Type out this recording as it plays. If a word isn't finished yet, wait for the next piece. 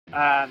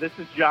This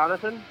is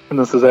Jonathan And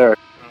this is Eric.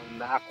 from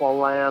the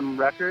Aqualamb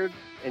Records,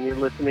 and you're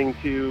listening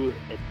to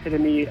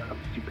Epitome of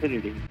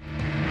Stupidity.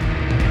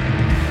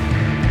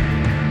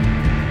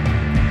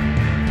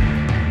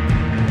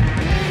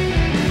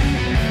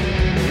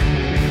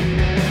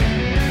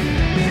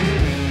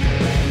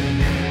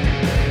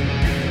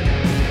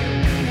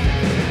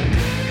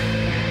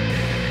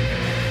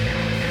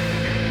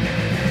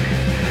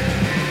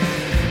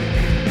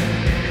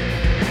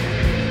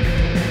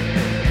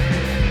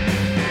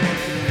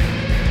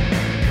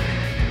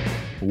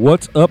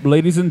 What's up,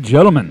 ladies and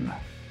gentlemen?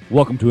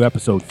 Welcome to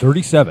episode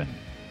 37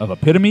 of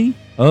Epitome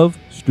of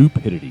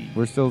Stupidity.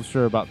 We're still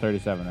sure about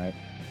 37, right?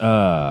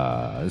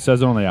 It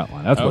says it on the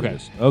outline. That's what it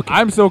is. Okay.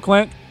 I'm still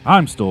Clint.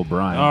 I'm still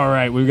Brian. All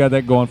right, we've got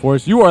that going for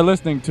us. You are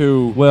listening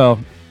to... Well,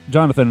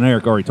 Jonathan and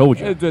Eric already told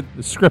you.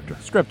 It's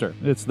Scripter.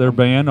 It's their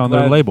band on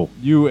their label.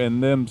 You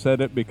and them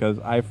said it because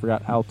I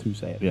forgot how to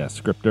say it. Yeah,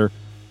 Scripter.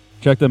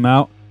 Check them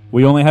out.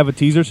 We only have a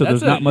teaser, so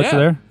there's not much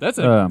there. That's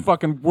a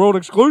fucking world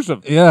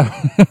exclusive. Yeah.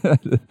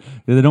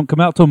 They don't come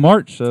out till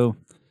March, so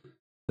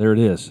there it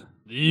is.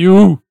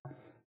 We'll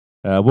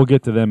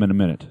get to them in a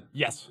minute.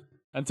 Yes.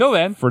 Until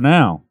then, For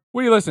now,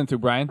 what do you listen to,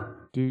 Brian?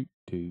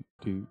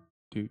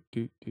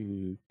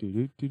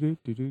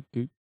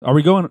 are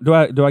we going? Do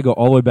I go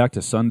all the way back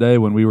to Sunday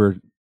when we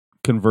were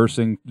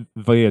conversing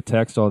via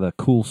text, all the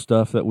cool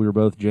stuff that we were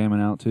both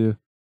jamming out to?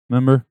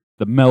 Remember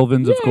the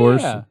Melvins, of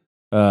course.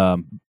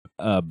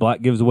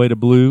 Black Gives Away to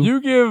Blue.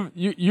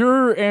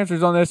 Your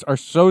answers on this are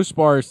so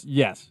sparse.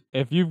 Yes,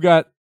 if you've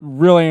got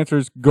real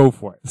answers, go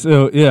for it.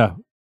 So yeah,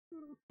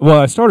 well,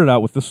 I started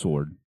out with The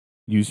Sword,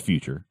 Use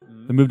Future.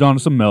 Then moved on to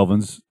some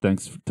Melvins,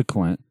 thanks to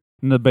Clint,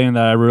 and the band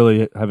that I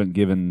really haven't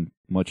given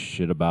much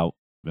shit about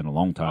in a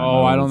long time.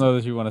 Oh, I don't know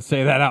that you want to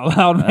say that out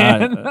loud,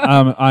 man.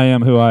 I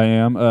am who I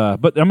am.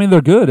 But I mean, they're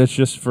good. It's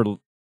just for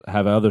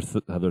have other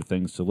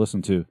things to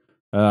listen to.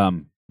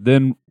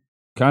 Then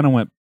kind of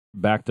went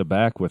back to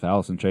back with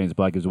Alice in Chains,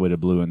 Black Gives Away to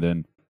Blue, and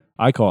then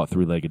I call it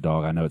Three-Legged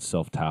Dog. I know it's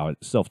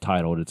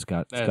self-titled. It's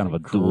kind of a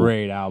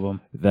great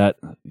album.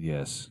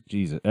 Yes,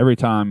 Jesus. Every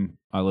time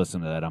I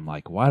listen to that, I'm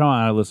like, why don't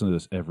I listen to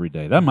this every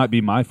day? That might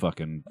be my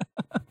fucking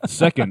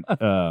second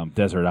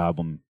desert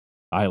album,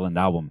 island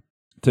album.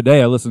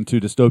 Today I listened to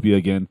Dystopia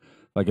again,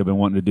 like I've been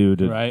wanting to do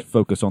to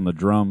focus on the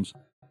drums.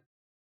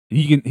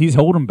 He's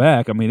holding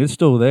back. I mean, it's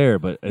still there,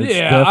 but it's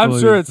I'm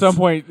sure at some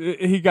point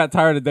he got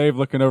tired of Dave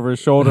looking over his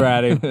shoulder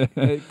at him.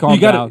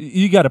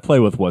 You got to play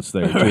with what's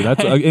there too.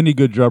 That's any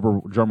good drummer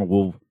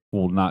will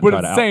not. But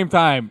at the same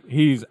time,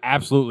 he's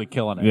absolutely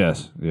killing it.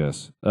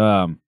 Yes.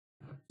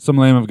 Some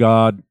Lamb of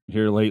God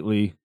here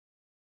lately.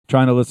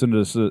 Trying to listen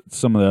to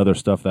some of the other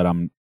stuff that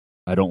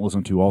I don't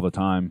listen to all the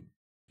time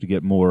to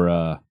get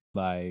more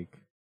like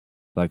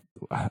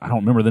I don't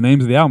remember the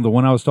names of the album. The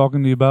one I was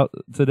talking to you about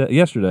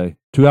yesterday,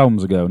 2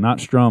 albums ago, not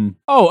Strum.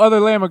 Oh,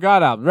 other Lamb of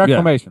God album,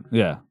 Reclamation.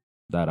 Yeah,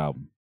 that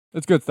album.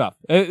 It's good stuff.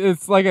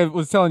 It's like I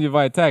was telling you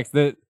via text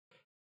that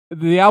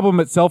the album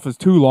itself is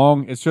too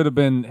long. It should have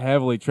been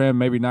heavily trimmed,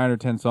 maybe 9 or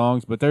 10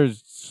 songs, but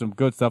there's some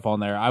good stuff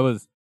on there. I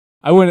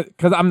went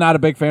because I'm not a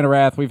big fan of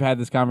Wrath. We've had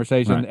this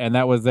conversation, and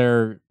that was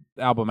their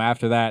album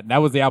after that.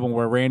 That was the album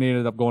where Randy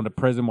ended up going to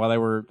prison while they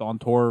were on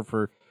tour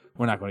for.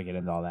 We're not going to get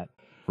into all that.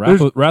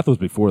 Wrath was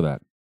before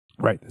that.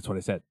 Right, that's what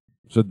I said.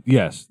 So,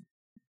 yes.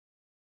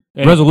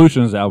 And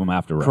Resolution is the album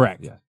after Wrath.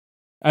 Correct.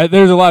 Yeah.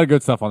 There's a lot of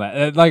good stuff on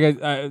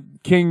that.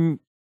 King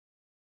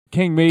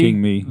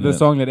Me, the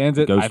song that ends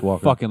it, I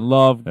fucking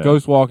love. Yeah.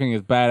 Ghost Walking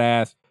is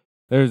badass.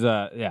 There's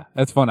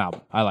that's a fun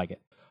album. I like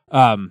it.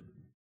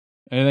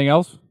 Anything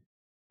else?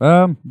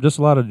 Just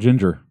a lot of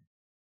ginger,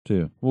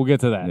 too. We'll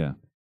get to that. Yeah.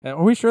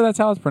 Are we sure that's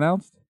how it's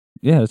pronounced?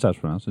 Yeah, that's how it's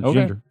pronounced. It's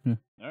ginger. Yeah.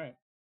 All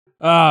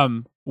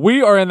right.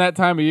 We are in that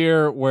time of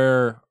year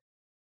where,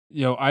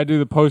 I do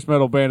the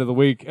post-metal band of the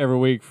week every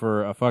week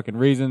for a fucking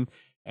reason,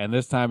 and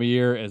this time of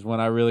year is when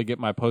I really get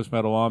my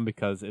post-metal on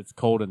because it's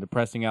cold and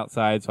depressing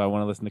outside, so I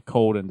want to listen to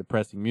cold and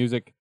depressing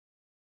music.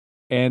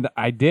 And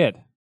I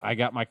did. I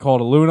got my Call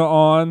to Luna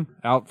on,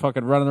 out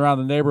fucking running around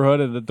the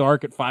neighborhood in the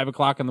dark at 5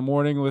 o'clock in the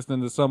morning,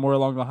 listening to Somewhere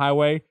Along the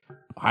Highway.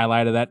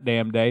 Highlight of that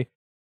damn day.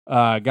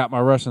 Got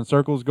my Russian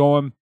Circles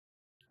going.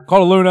 Call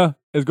to Luna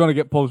is going to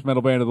get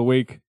post-metal band of the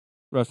week.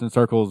 Russian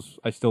Circles,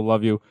 I still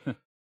love you.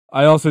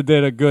 I also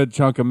did a good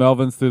chunk of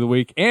Melvins through the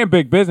week and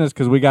Big Business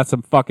because we got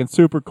some fucking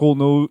super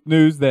cool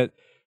news that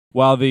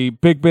while the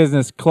Big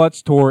Business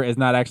Clutch Tour is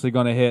not actually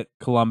going to hit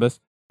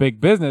Columbus,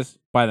 Big Business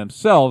by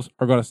themselves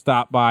are going to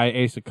stop by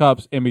Ace of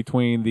Cups in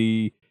between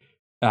the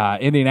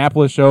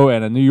Indianapolis show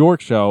and a New York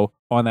show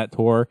on that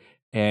tour.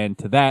 And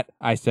to that,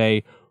 I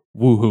say,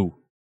 woohoo.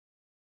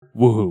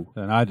 Woohoo.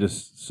 And I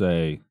just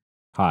say,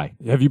 hi.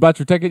 Have you bought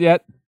your ticket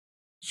yet?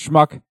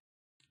 Schmuck.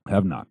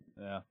 Have not.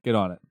 Yeah, get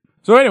on it.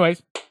 So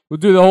anyways, we'll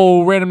do the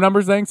whole random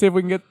numbers thing, see if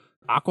we can get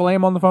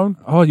Aqualamb on the phone.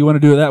 Oh, you want to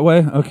do it that way?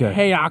 Okay.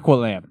 Hey,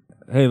 Aqualamb.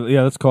 Hey,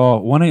 yeah, let's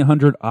call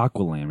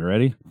 1-800-Aqualamb. You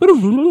ready?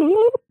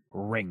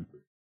 Ring.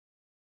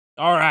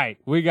 All right.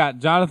 We got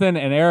Jonathan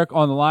and Eric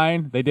on the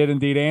line. They did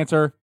indeed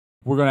answer.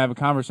 We're going to have a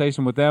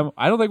conversation with them.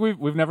 I don't think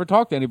we've never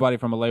talked to anybody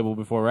from a label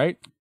before, right?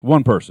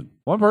 One person.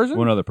 One person?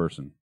 One other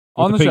person.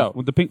 On the show.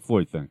 With the Pink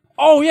Floyd thing.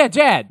 Oh, yeah,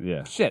 Jad.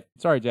 Yeah. Shit.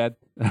 Sorry, Jad.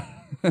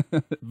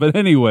 But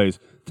anyways,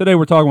 today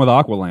we're talking with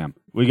Aqualamb.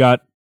 We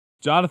got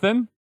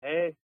Jonathan.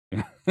 Hey.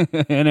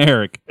 and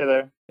Eric. Hey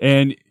there.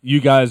 And you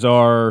guys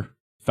are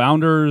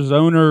founders,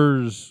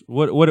 owners.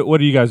 What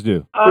do you guys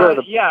do?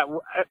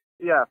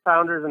 Yeah,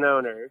 founders and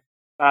owners.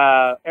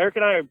 Eric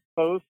and I are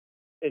both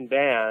in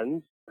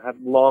bands, have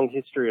a long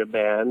history of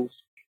bands.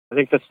 I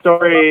think the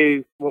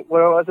story, what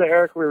was it,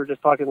 Eric? We were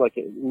just talking like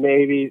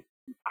maybe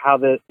how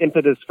the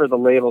impetus for the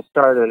label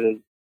started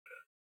is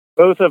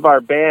both of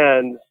our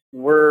bands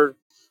were,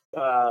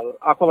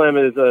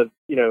 Aqualamb is a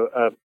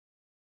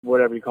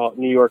whatever you call it,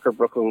 New York or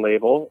Brooklyn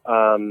label.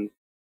 And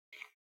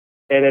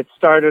it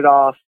started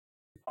off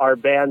our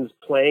bands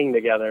playing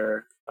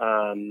together.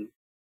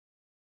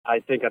 I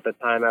think at the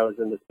time I was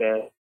in this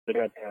band, the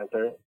Red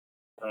Panther,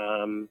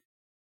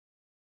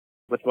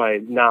 with my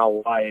now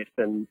wife,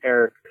 and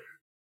Eric,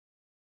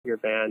 your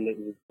band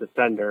is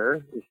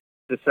Descender.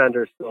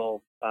 Descender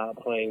still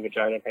playing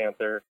Vagina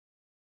Panther,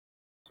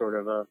 sort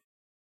of a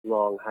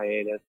long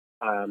hiatus.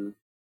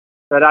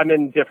 But I'm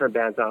in different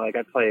bands now. Like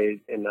I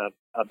play in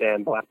a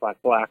band, Black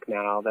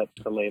now. That's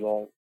the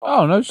label.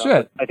 Oh, no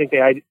shit. I think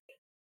the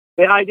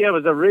idea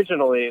was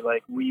originally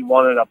like we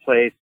wanted a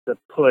place to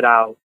put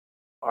out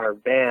our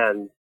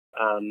band.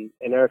 And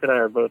Eric and I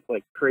are both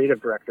like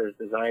creative directors,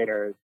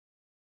 designers.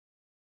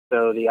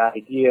 So the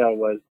idea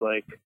was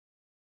like,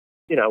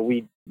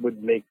 we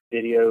would make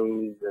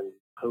videos and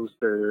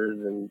posters,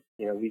 and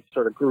we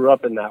sort of grew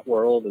up in that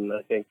world. And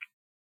I think,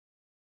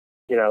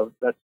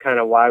 that's kind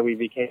of why we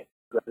became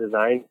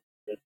design,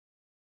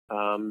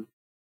 in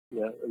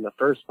the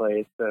first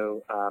place.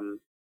 So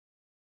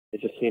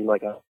it just seemed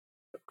like a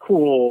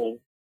cool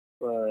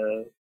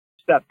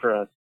step for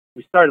us.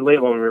 We started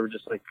labeling, and we were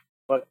just like,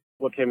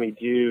 what can we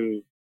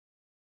do?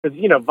 Because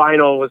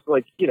vinyl was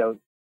like,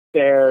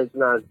 there, it's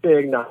not as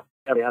big, not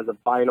everybody has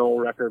a vinyl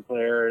record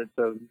player.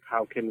 So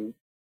how can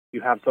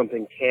you have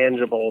something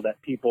tangible that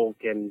people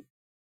can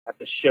at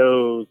the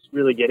shows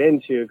really get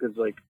into? Because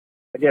like,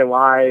 again,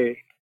 why,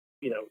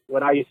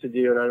 what I used to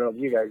do, and I don't know if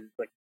you guys, is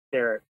like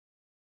stare at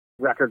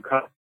record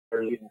covers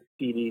and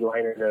CD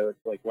liner notes,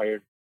 like while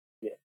you're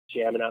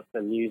jamming up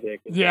some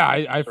music. Yeah,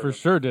 I for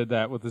sure did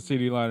that with the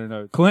CD liner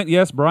notes. Clint,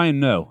 yes. Brian,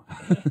 no.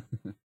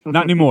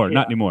 Not anymore. Yeah.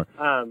 Not anymore.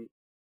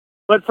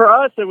 But for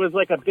us, it was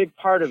like a big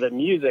part of the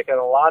music, and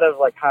a lot of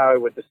like how I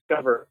would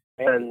discover,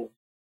 and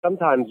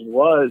sometimes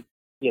was,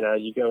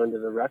 you go into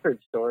the record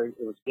store, it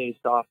was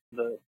based off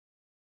the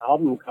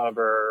album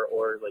cover,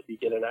 or like you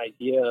get an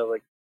idea,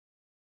 like,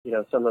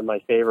 some of my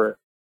favorite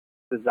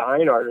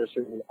design artists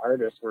or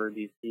artists were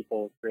these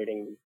people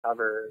creating these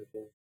covers,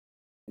 and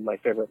my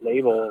favorite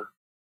label,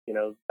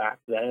 back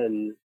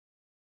then,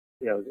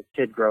 as a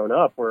kid growing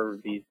up, were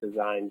these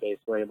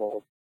design-based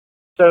labels.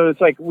 So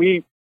it's like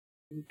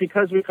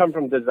because we come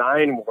from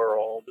design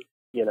world,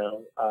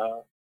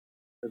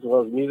 as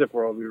well as music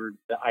world,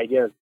 the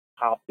idea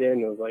popped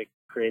in. It was like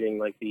creating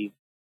like these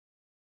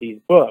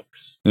books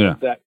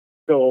that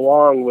go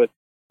along with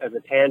as a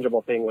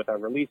tangible thing with our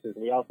releases.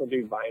 We also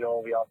do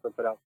vinyl. We also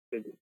put out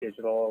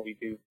digital. We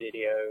do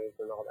videos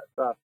and all that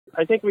stuff.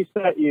 I think we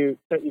sent you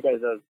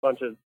guys a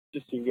bunch of,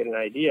 just so you get an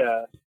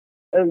idea.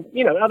 And,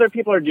 other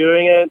people are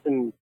doing it.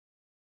 And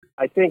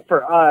I think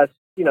for us,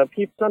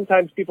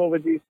 sometimes people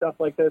would do stuff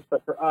like this,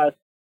 but for us,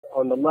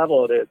 on the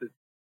level it is, it's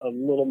a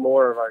little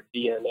more of our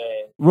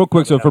DNA. Real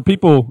quick, so for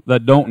people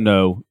that don't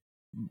know,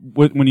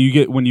 when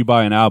you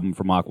buy an album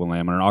from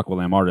Aqualamb, or an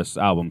Aqualamb artist's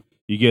album,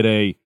 you get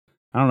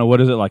I don't know,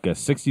 what is it, like a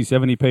 60,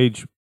 70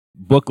 page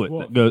booklet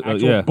that goes,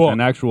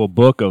 an actual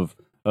book of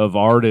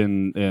art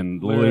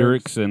and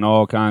lyrics and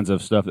all kinds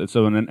of stuff.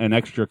 So an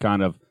extra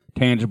kind of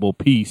tangible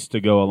piece to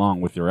go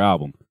along with your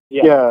album.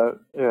 Yeah.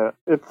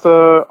 It's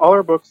all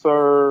our books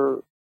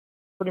are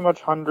pretty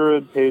much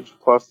 100-page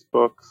plus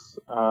books.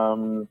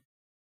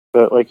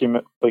 That, like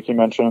you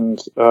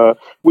mentioned,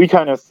 we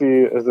kind of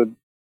see as a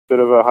bit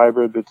of a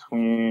hybrid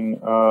between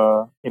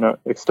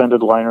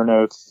extended liner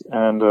notes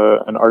and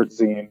an art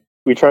zine.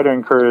 We try to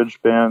encourage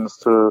bands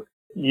to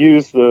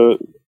use the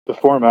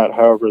format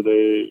however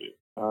they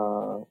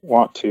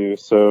want to.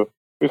 So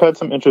we've had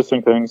some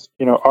interesting things.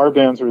 Our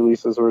band's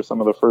releases were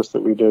some of the first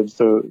that we did,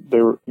 so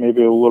they were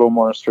maybe a little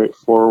more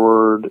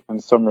straightforward in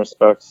some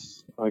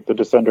respects. Like the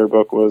Descender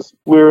book was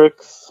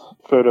lyrics,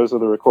 photos of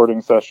the recording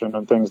session,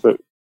 and things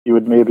that you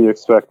would maybe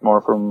expect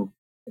more from,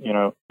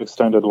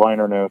 extended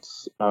liner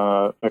notes,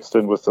 mixed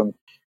in with some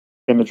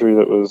imagery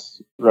that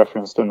was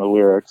referenced in the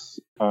lyrics.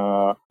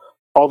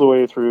 All the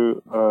way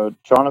through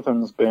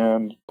Jonathan's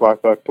band,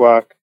 Black,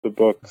 the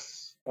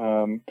books,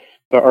 the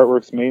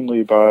artwork's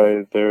mainly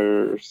by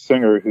their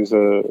singer, who's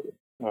a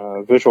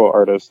visual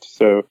artist.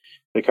 So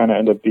they kind of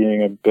end up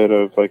being a bit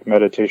of like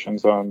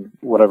meditations on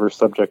whatever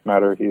subject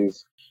matter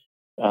he's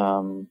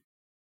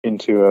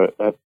into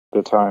at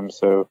the time.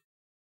 So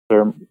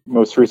their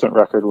most recent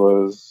record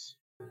was,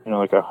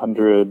 like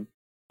 100+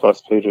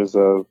 pages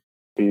of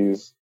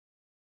these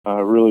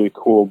really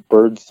cool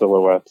bird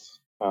silhouettes.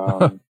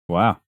 Wow.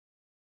 Yeah.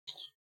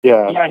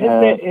 Yeah,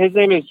 his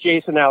name is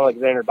Jason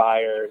Alexander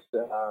Byers,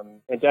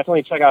 and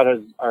definitely check out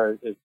his art.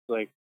 It's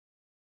like,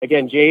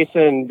 again,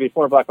 Jason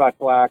before Black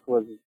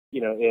was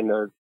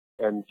in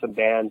some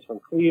bands from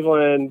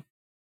Cleveland.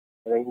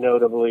 I think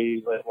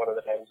notably like one of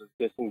the bands was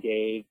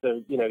Disengaged.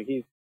 So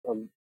he's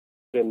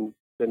been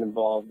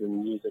involved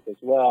in music as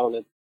well, and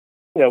it's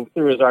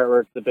through his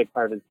artwork, it's a big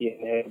part of his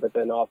DNA. But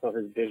then also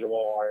his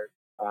visual art,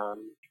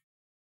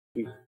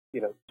 he's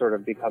sort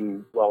of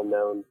become well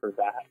known for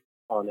that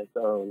on its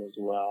own as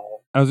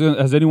well.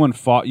 Has anyone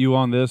fought you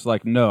on this?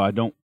 Like, no, I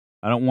don't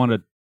want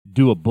to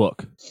do a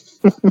book.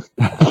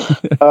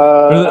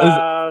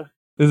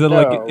 Is it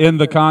like in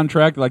the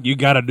contract? Like you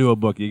got to do a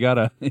book. You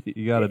gotta.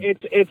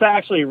 It's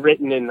actually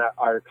written in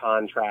our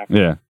contract.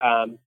 Yeah.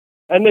 And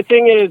the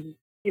thing is,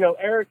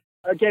 Eric.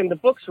 Again, the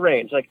books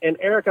range. Like, and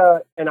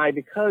Erica and I,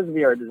 because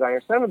we are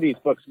designers, some of these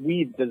books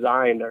we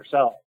designed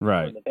ourselves.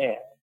 Right. For the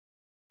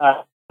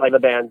band. Like the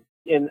band.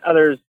 In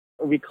others,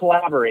 we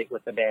collaborate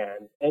with the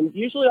band, and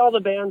usually all the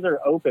bands are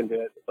open to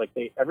it. Like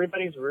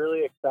everybody's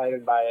really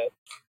excited by it.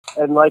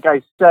 And like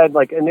I said,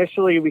 like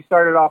initially we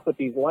started off with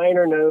these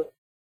liner notes,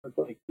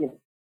 like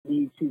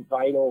V2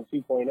 Vinyl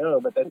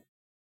 2.0, but then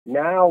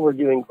now we're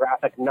doing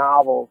graphic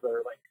novels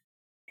or like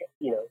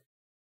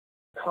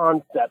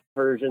concept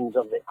versions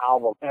of the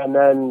album. And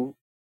then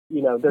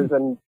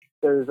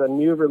there's a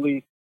new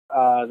release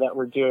that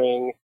we're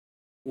doing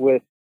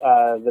with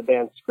the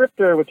band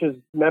Scripter, which is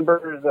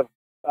members of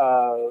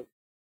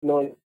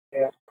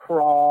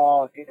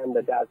Craw and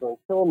the Dazzling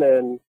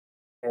Tillman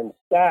and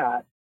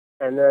Stat.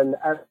 And then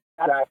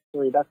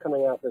that's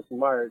coming out this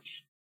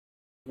March.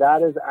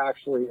 That is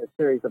actually a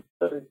series of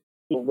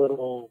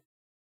little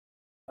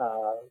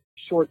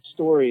short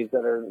stories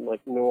that are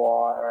like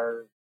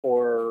noir,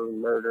 horror,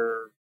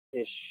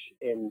 murder-ish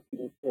in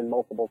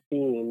multiple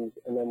themes.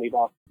 And then we've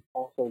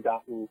also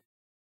gotten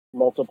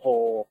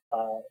multiple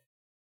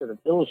sort of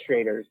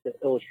illustrators to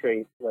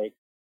illustrate like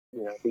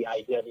the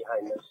idea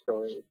behind those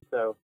stories.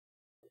 So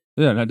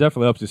yeah, that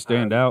definitely helps you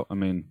stand out. I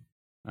mean,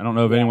 I don't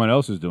know if anyone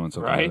else is doing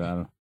something like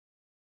that.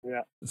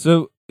 Yeah.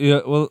 So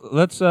yeah, well,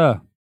 let's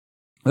talk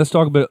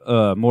a bit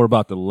more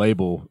about the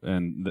label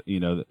and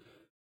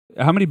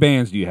how many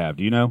bands do you have?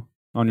 Do you know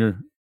on your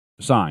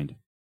signed?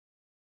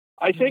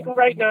 I think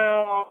right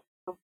now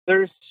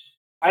there's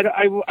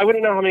I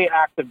wouldn't know how many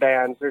active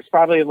bands. There's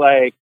probably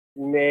like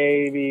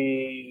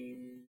maybe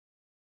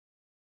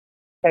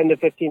 10 to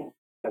 15.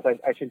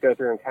 I should go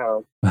through and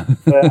count.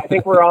 But I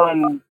think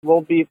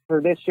we'll be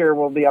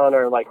on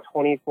our like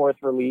 24th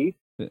release.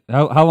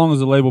 How long has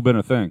the label been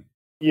a thing?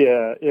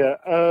 Yeah.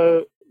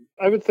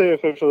 I would say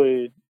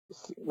officially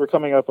we're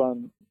coming up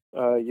on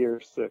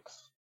year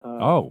 6.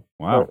 Oh,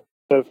 wow.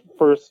 The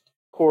first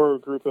core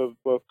group of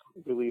book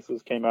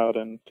releases came out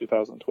in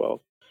 2012.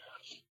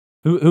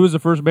 Who was the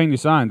first band you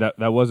signed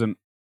that wasn't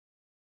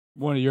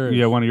one of yours?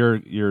 Yeah, one of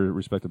your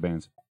respective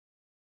bands.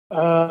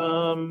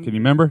 Can you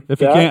remember?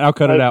 If you that, can't, I'll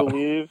cut it out. I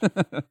believe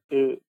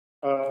it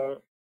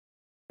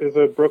is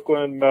a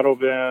Brooklyn metal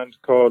band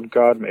called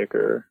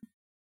Godmaker.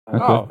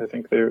 Okay. I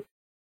think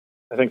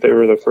they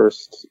were the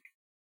first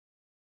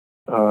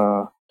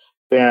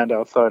band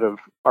outside of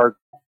our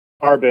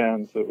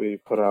bands that we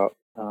put out,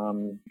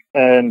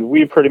 and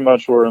we pretty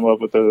much were in love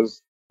with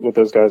what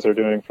those guys are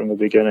doing from the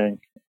beginning.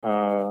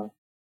 I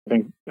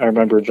think I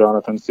remember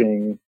Jonathan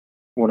seeing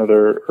one of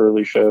their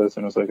early shows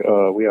and was like,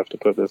 "Oh, we have to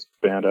put this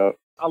band out."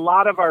 A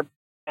lot of our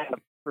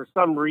bands, for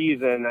some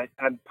reason,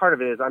 and part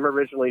of it is I'm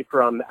originally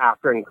from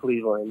Akron,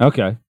 Cleveland,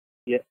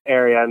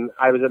 area, and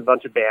I was in a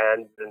bunch of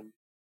bands, and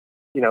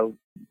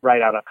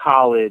right out of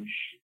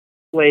college,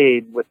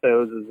 played with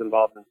those, was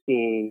involved in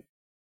singing,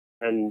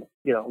 and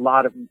a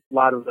lot of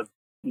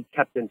we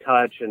kept in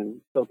touch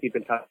and still keep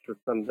in touch with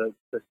some of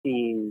the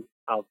scene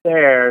out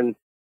there, and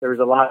there was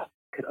a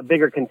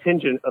bigger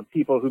contingent of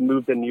people who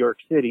moved to New York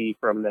City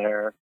from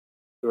there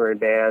who were in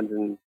bands,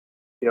 and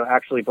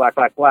actually Black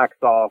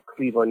saw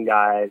Cleveland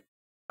guys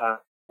that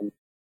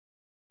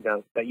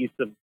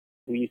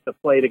we used to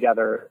play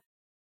together,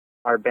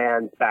 our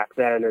bands back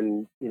then,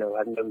 and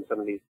I've known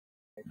some of these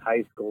in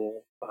high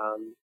school.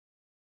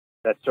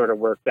 That sort of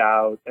worked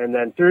out, and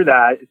then through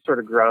that it's sort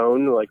of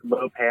grown. Like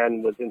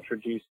Lopan was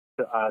introduced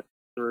to us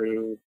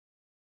through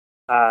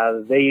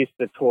they used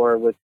to tour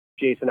with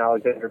Jason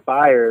Alexander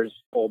Byers'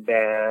 old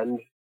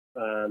band,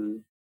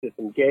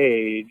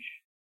 Disengage,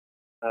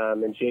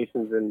 and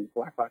Jason's in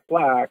Black.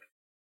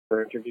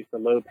 Were introduced to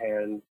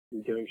Lopan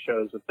and doing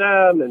shows with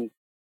them, and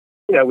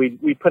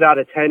we put out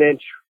a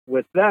 10-inch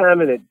with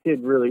them, and it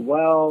did really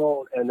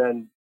well. And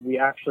then we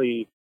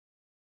actually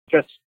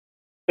just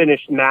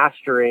finished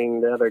mastering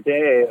the other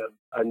day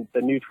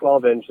the new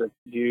 12-inch that's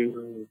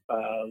due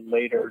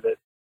later this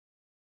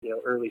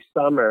early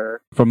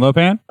summer from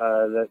Lopan.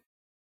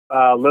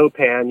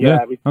 Lopan,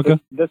 yeah. Okay.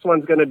 This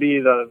one's going to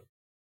be the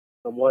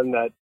one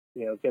that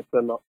gets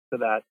them up to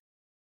that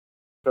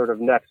sort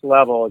of next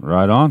level. It's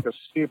right on. A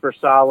super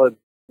solid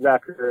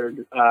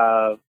record.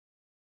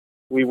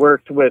 We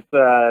worked with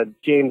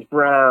James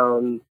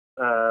Brown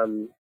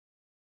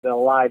the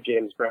live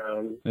James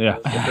Brown, Yeah.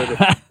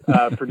 the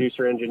British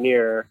producer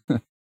engineer,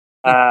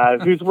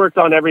 who's worked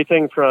on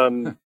everything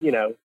from, you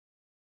know,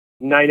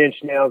 Nine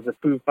Inch Nails, the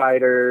Foo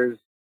Fighters,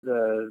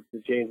 the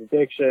Jane's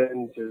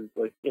Addiction, to,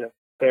 like, you know,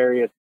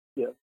 various,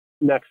 you know,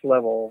 next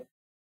level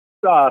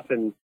stuff,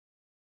 and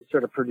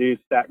sort of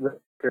produced that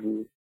record.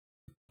 And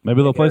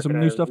Maybe they'll play some Eric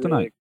and new I stuff really,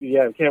 tonight.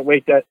 Yeah, can't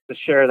wait to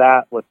share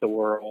that with the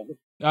world.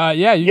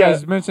 You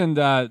guys mentioned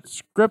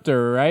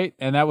Scripter, right?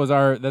 And that was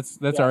our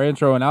our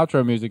intro and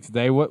outro music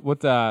today.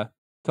 What tell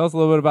us a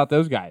little bit about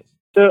those guys.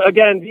 So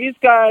again, these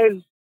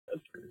guys,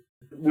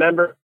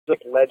 members of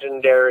the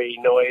legendary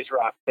noise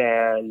rock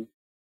band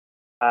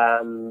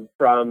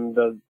from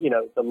the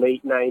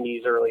late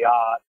 '90s, early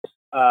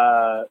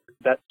aughts,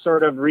 that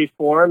sort of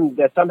reformed.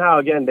 That somehow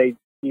again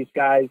these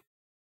guys,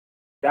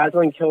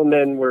 Dazzling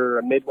Killmen, were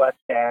a Midwest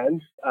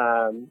band.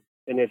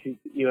 And if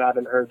you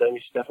haven't heard them,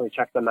 you should definitely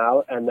check them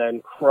out. And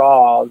then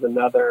Crawl is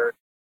another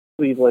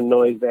Cleveland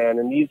noise band.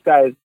 And these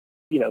guys,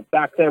 you know,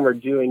 back then were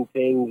doing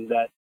things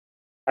that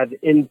have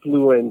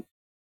influenced,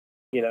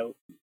 you know,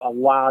 a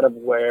lot of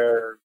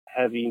where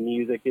heavy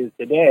music is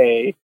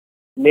today,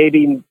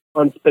 maybe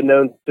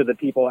unbeknownst to the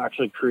people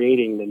actually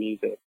creating the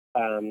music.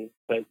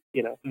 But,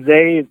 you know,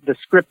 the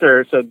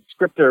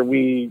Scripter,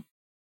 we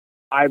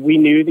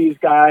knew these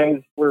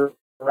guys were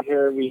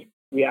here. We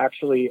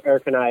actually,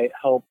 Eric and I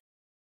helped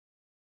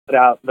put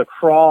out the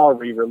Crawl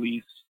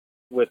re-release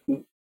with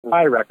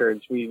my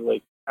records.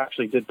 We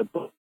actually did the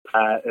book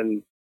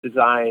and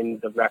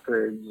designed the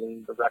records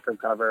and the record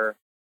cover,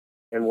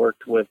 and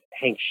worked with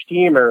Hank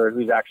Steamer,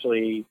 who's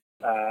actually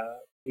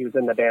he was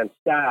in the band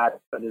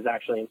Stat, but is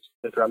actually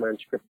the drummer and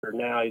Scripter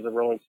now. He's a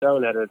Rolling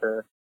Stone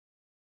editor.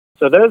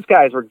 So those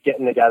guys were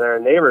getting together,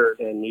 and they were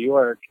in New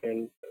York,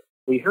 and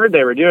we heard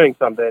they were doing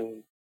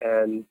something,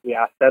 and we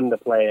asked them to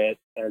play it,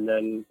 and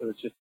then it was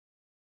just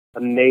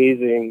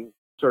amazing,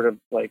 sort of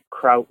like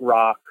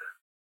krautrock.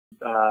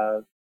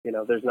 You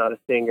know, there's not a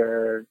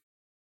singer.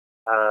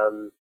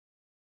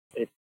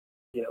 It's,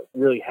 you know,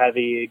 really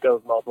heavy. It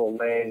goes multiple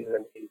ways,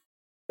 and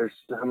there's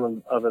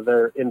some of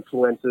their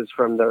influences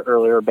from the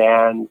earlier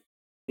bands,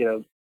 you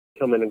know,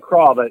 Killmen and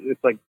Crawl, but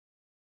it's like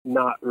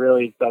not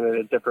really done in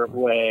a different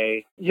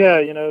way. Yeah,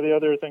 you know, the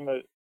other thing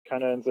that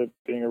kind of ends up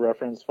being a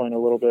reference point a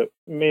little bit,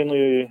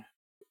 mainly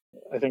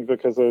I think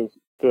because of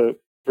the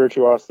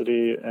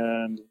virtuosity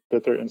and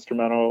that they're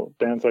instrumental,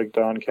 bands like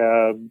Don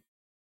Cab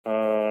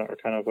are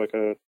kind of like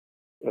a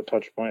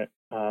touch point.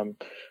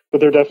 But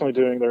they're definitely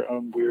doing their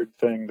own weird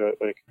thing that,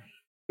 like,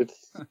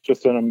 it's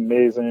just an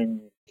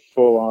amazing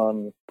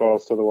full-on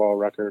balls to the wall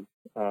record.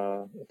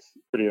 It's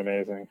pretty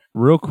amazing.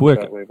 Real quick,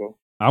 that label.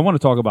 I want to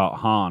talk about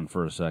Han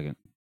for a second.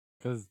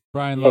 Because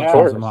Brian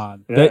loves some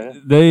Han. They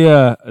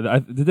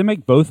did they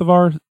make both of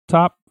our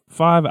top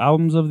 5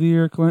 albums of the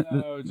year, Clint?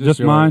 No,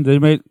 just mine? They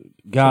made.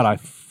 God, I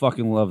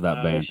fucking love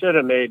that band. They should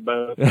have made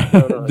both,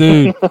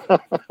 dude.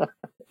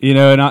 You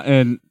know,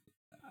 and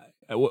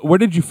where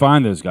did you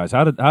find those guys?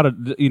 How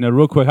did you know?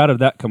 Real quick, how did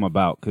that come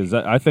about? Because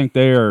I think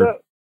they are.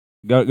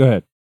 Go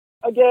ahead.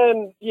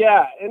 Again,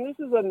 yeah, and this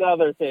is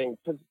another thing,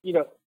 because, you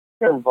know,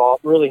 they're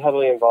really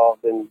heavily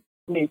involved in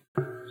the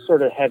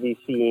sort of heavy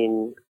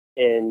scene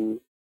in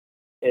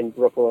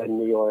Brooklyn,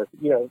 New York.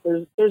 You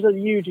know, there's a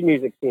huge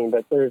music scene,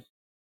 but there's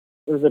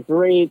a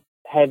great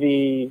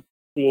heavy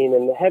scene,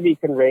 and the heavy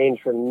can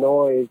range from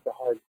noise to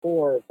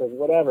hardcore to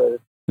whatever.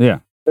 Yeah.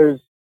 There's,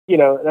 you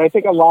know, and I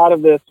think a lot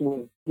of this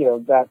was, you know,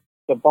 that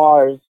the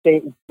bars,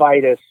 St.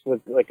 Vitus was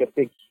like a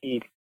big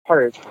key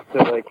part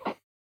to like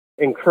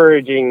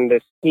encouraging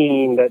the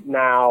scene that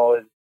now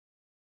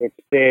it's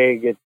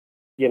big. It's,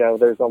 you know,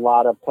 there's a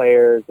lot of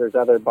players, there's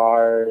other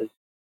bars.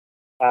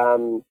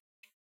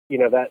 You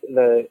know, that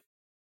the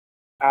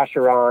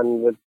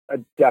Acheron was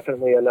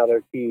definitely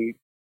another key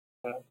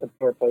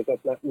support place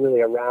that's not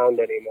really around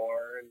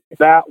anymore. And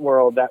that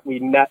world that we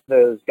met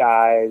those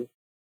guys,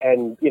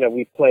 and, you know,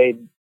 we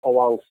played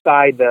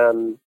alongside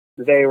them.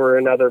 They were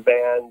another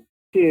band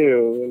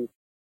too. And,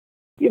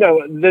 you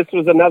know, this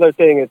was another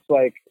thing. It's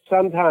like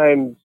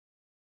sometimes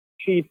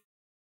people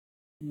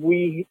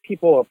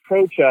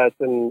approach us,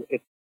 and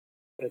it's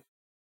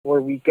where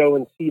we go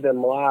and see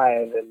them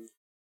live, and,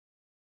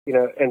 you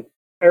know, and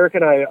Eric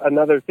and I,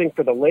 another thing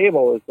for the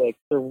label is like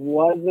there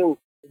wasn't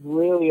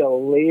really a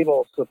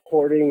label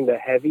supporting the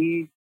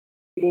heavy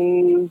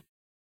scene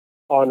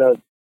on a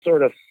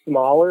sort of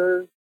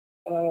smaller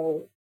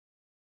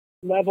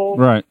level,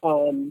 right?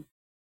 And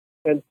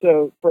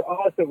so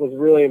for us, it was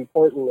really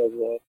important as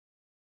a,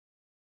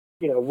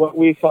 you know, what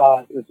we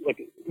thought was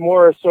like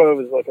more so it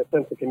was like a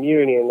sense of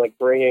community and like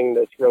bringing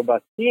this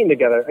robust scene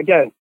together.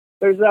 Again,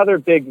 there's other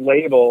big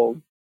labels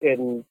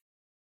in,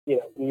 you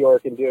know, New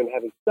York and doing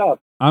heavy stuff.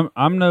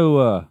 I'm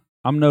no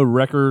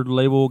record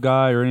label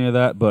guy or any of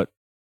that, but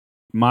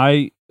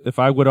if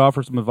I would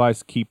offer some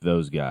advice, keep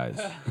those guys.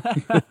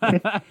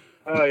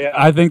 Oh yeah,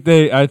 I think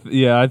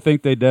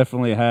they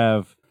definitely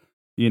have.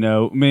 You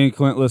know, me and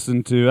Clint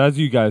listen to, as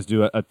you guys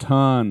do, a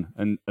tons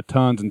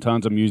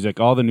of music,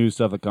 all the new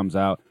stuff that comes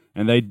out,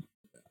 and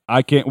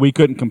we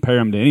couldn't compare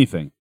them to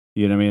anything.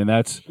 You know what I mean?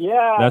 That's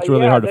Yeah,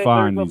 really hard to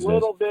find there's these a days.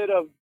 little bit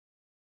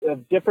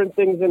of different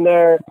things in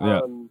there.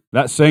 Yeah.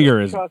 That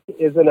singer is Chuck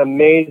is an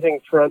amazing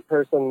front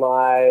person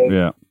live.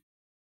 yeah.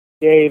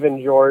 Dave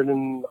and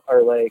Jordan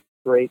are like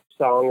great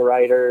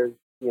songwriters,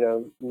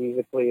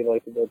 musically,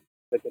 like the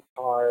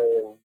guitar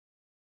and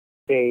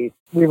bass.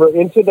 We were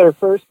into their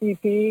first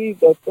EP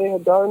that they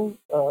had done,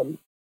 and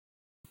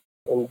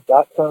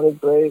that sounded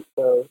great.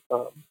 So,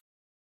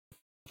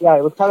 yeah,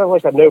 it was kind of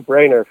like a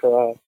no-brainer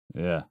for us.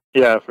 Yeah.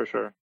 Yeah, for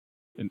sure.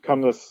 And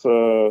come this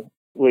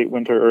late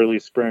winter, early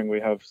spring, we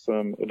have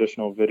some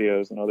additional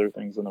videos and other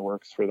things in the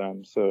works for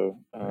them. So,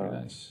 Very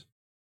nice.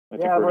 I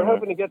think We're gonna...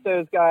 hoping to get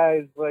those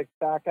guys like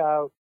back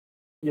out,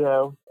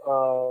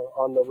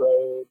 on the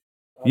road.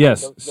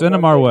 Yes, send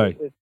them our way.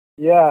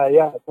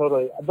 Yeah,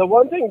 totally. The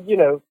one thing,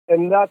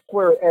 and that's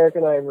where Eric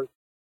and I were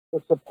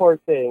the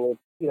support thing.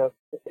 It's,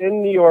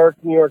 in New York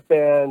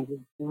bands,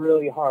 it's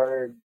really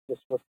hard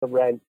just with the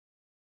rent,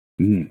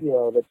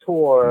 the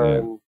tour,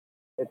 and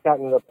it's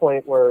gotten to the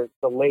point where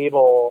the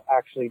label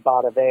actually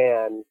bought a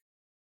van,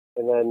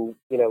 and then,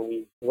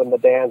 when the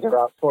bands are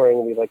out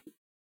touring, we like,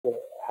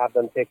 have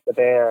them take the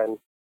van,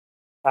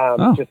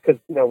 just because,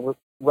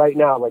 right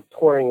now, like,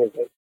 touring is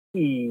a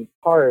key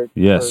part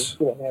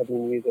for, heavy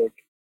music.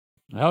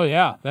 Oh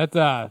yeah, that's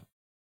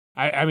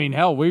I mean,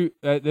 hell,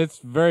 it's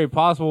very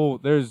possible.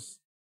 There's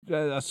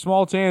a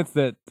small chance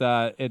that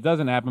it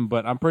doesn't happen,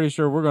 but I'm pretty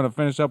sure we're going to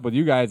finish up with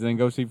you guys and then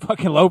go see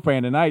fucking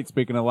Lopan tonight.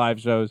 Speaking of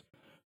live shows,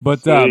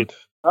 but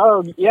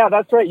oh yeah,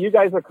 that's right. You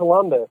guys are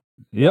Columbus.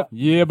 Yep.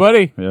 Yeah,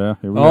 buddy. Yeah.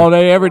 Here we All go.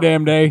 day, every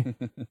damn day,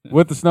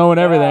 with the snow and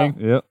everything.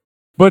 Yep.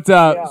 But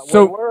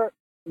so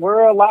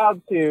we're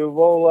allowed to.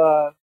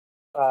 We'll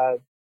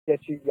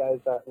get you guys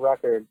that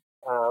record.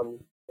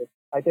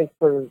 I think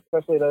for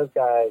especially those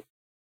guys,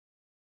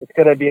 it's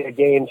going to be a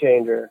game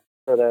changer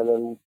for them,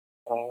 and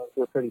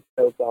we're pretty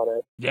stoked on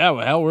it. Yeah,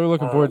 well, hell, we're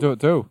looking forward to it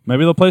too.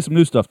 Maybe they'll play some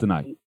new stuff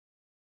tonight.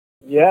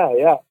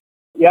 Yeah.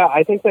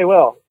 I think they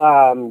will.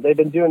 They've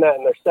been doing that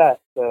in their set,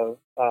 so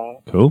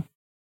cool.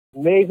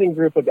 Amazing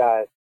group of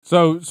guys.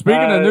 So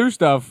speaking of new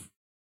stuff,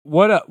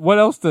 what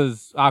else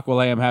does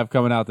Aqualamb have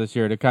coming out this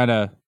year to kind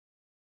of?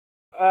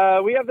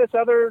 We have this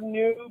other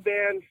new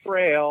band,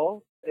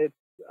 Frail.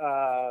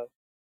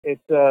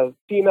 It's a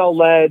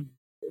female-led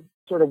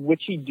sort of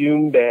witchy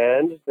doom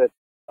band that,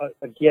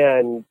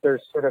 again, they're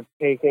sort of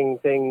taking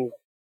things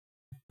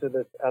to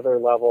this other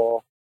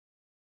level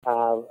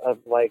of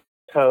like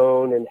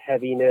tone and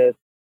heaviness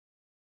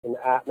and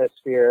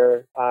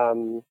atmosphere.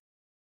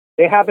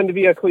 They happen to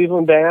be a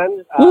Cleveland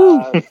band.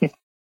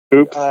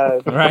 Oops.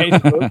 Right.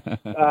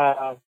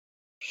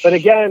 But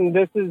again,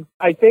 this is,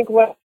 I think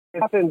what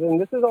happens,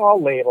 and this is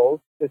all labels,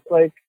 it's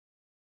like,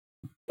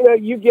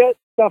 you get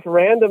stuff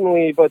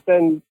randomly, but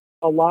then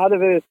a lot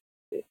of it,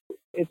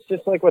 it's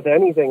just like with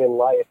anything in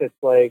life. It's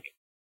like,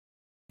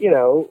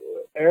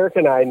 Eric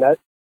and I met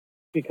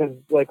because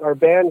like our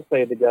bands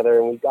played together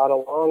and we got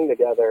along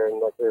together and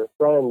like we were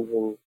friends,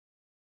 and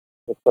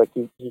it's like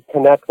you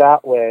connect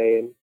that way.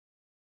 And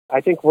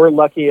I think we're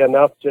lucky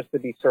enough just to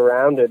be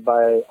surrounded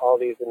by all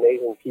these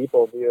amazing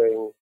people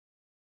doing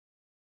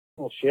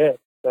cool shit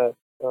that,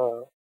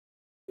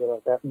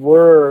 that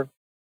we're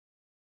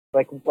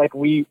like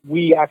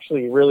we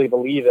actually really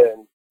believe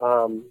in.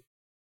 So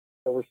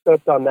we're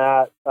stoked on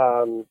that.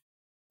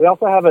 We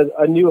also have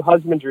a new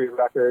husbandry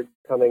record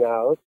coming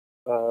out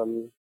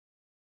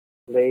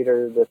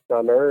later this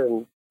summer,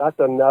 and that's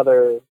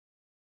another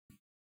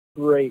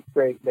great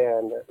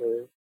band that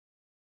we're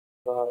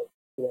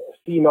a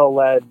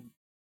female-led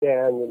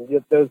band,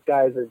 and those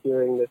guys are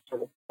doing this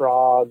sort of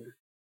prog,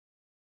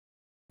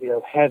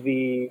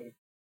 heavy,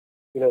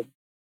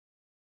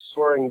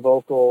 soaring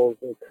vocals,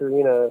 and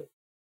Karina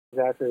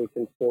Zachary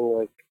can sing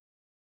like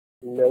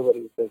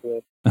nobody's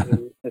business.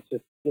 It's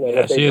just,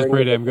 yeah, she is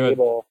pretty damn good.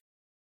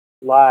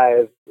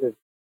 Live is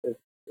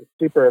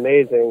super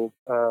amazing.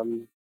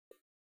 So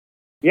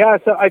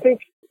I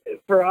think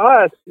for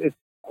us, it's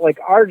like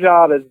our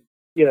job is,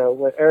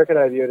 what Eric and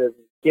I view it as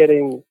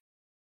getting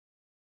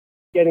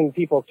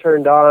people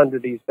turned on to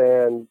these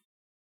bands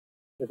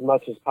as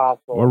much as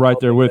possible. We're right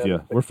there with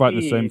you. We're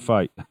fighting the same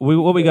fight.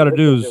 What we got to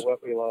do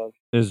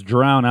is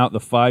drown out the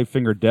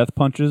 5-finger death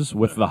punches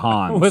with the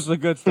Hans. With the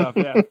good stuff,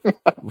 yeah.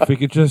 If we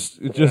could just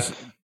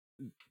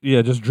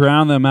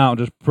drown them out and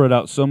just put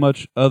out so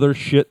much other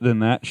shit than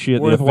that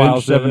shit. The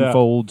Avenged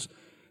Sevenfolds,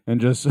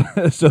 and just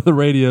so the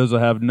radios will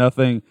have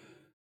nothing,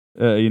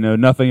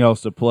 nothing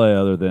else to play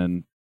other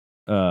than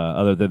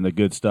the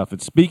good stuff.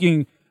 And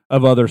speaking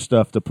of other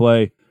stuff to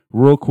play,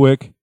 real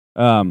quick,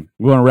 we want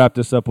to wrap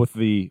this up with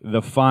the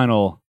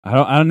final.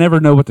 I never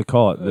know what to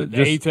call it. The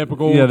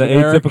atypical. Yeah, the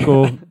generic.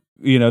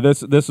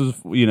 Atypical. This is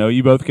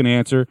you both can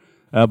answer,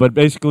 but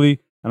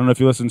basically, I don't know if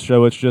you listen to the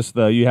show. It's just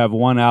you have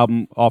one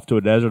album off to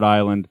a desert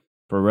island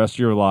for the rest of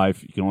your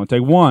life. You can only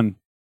take one.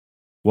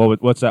 Well,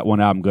 what's that one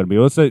album going to be?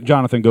 Let's say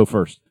Jonathan go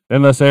first,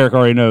 unless Eric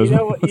already knows. You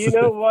know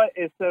what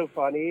is so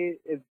funny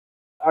is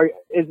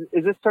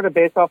this sort of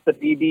based off the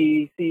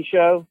BBC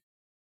show?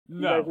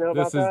 You guys know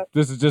about that?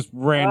 This is just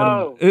random.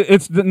 Oh.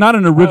 It's not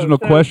an original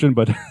so- question,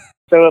 but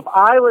So if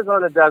I was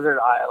on a desert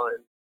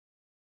island,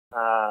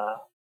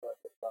 what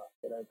the fuck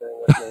did I bring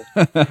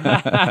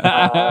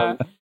with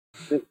me?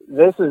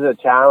 This is a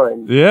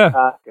challenge.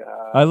 yeah.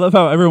 I love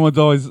how everyone's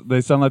always,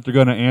 they sound like they're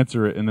going to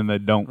answer it and then they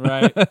don't.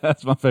 Right.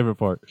 That's my favorite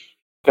part.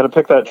 Got to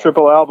pick that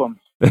triple album.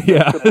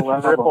 Yeah. Triple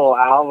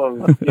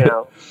album.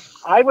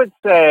 I would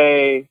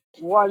say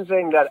one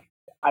thing that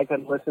I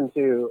could listen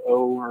to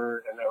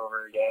over and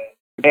over again.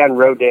 Dan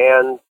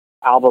Rodin's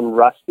album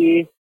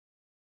Rusty.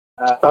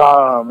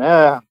 Oh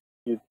man,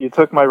 you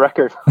took my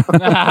record.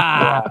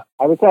 Yeah,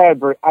 I would say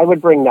I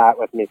would bring that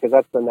with me because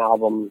that's an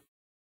album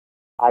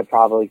I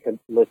probably could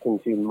listen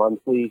to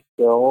monthly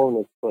still, and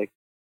it's like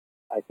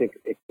I think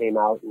it came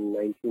out in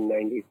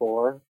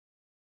 1994.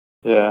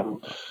 Yeah.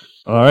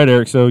 All right,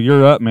 Eric. So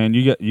you're up, man.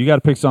 You got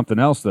to pick something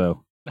else,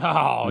 though.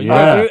 Oh,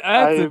 Yeah.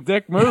 that's a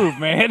dick move,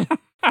 man.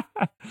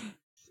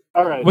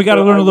 All right. We got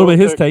to so learn a I little will bit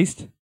his pick-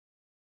 taste.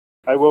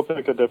 I will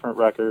pick a different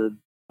record.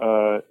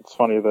 It's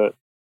funny that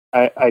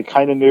I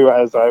kind of knew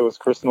as I was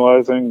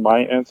crystallizing my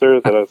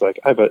answer that I was like,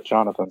 I bet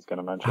Jonathan's going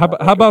to mention. How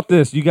that about record.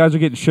 this? You guys are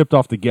getting shipped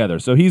off together,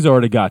 so he's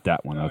already got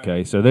that one.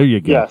 Okay, so there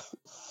you go. Yes.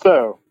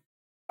 So,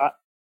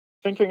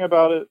 thinking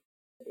about it,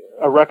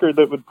 a record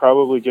that would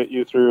probably get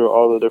you through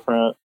all the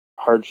different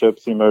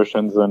hardships,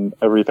 emotions, and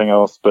everything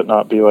else, but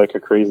not be like a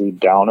crazy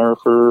downer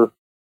for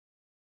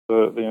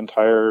the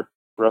entire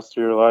rest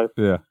of your life.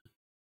 Yeah.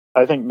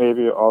 I think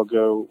maybe I'll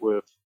go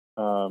with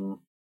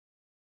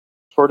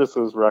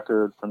Tortoise's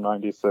record from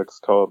 '96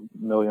 called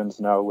 "Millions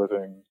Now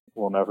Living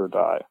Will Never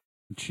Die."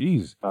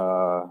 Jeez,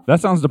 Uh, that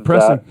sounds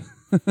depressing.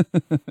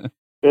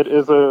 It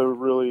is a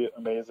really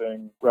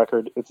amazing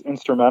record. It's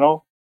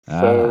instrumental,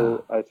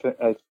 so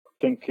I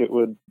think it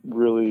would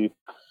really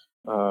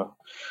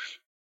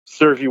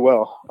serve you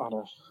well on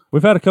a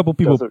We've had a couple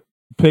people desert.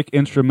 pick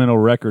instrumental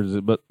records,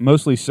 but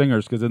mostly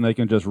singers, because then they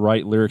can just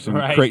write lyrics and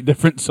Right. create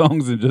different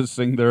songs and just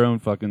sing their own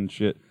fucking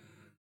shit.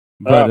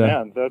 But,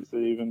 Man, that's the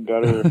even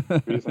better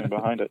reasoning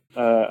behind it.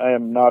 I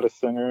am not a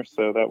singer,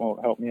 so that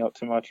won't help me out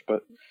too much,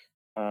 but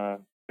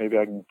maybe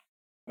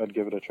I'd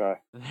give it a try.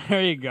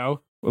 There you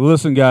go. Well,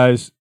 listen,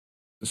 guys,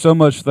 so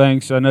much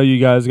thanks. I know you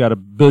guys got a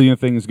billion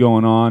things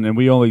going on, and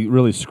we only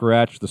really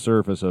scratched the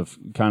surface of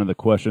kind of the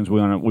questions we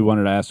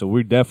wanted to ask. So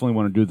we definitely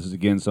want to do this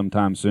again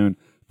sometime soon.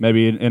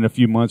 Maybe in a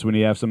few months when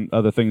you have some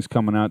other things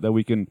coming out that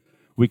we can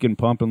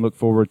pump and look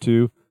forward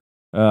to.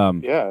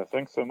 Yeah,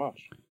 thanks so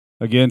much.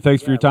 Again,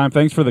 thanks for your time.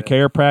 Thanks for the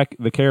care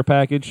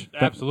package.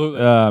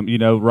 Absolutely.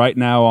 Right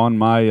now on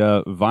my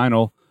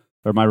vinyl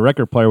or my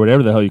record player,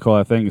 whatever the hell you call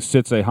that thing,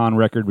 sits a Han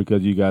record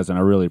because you guys, and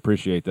I really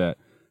appreciate that.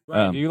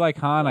 Right. Do you like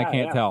Han? I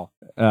can't tell.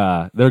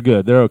 They're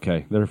good. They're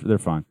okay. They're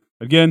fine.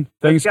 Again,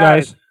 thanks,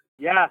 guys.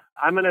 Yeah,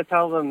 I'm gonna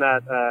tell them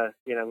that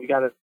we got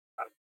to,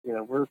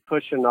 we're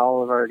pushing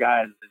all of our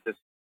guys to just,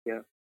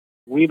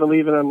 we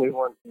believe in them.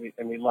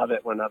 We love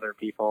it when other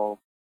people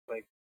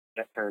like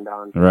get turned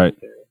on. Right.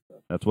 Too, so.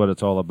 That's what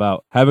it's all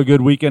about. Have a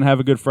good weekend. Have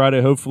a good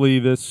Friday. Hopefully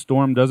this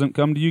storm doesn't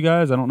come to you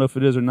guys. I don't know if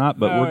it is or not,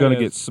 but No, we're going to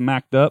it get is.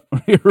 smacked up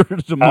here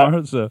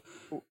tomorrow. So,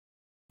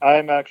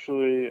 I'm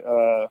actually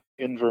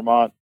in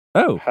Vermont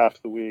oh,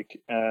 half the week,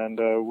 and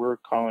we're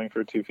calling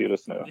for 2 feet of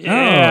snow.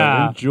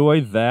 Yeah.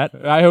 enjoy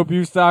that. I hope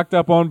you stocked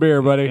up on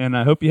beer, buddy. And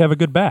I hope you have a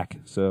good back.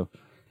 So,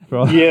 for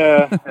all-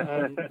 Yeah,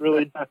 I'm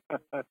really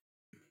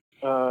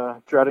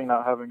dreading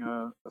not having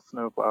a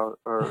snowplow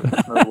or a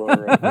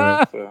snowblower right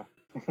now. So.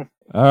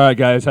 All right,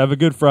 guys. Have a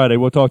good Friday.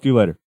 We'll talk to you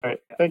later. All right,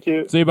 thank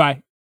you. See you,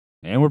 bye.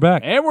 And we're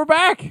back. And we're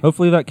back.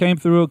 Hopefully that came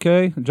through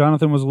okay.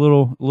 Jonathan was a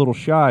little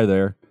shy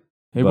there.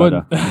 He But,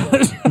 wouldn't.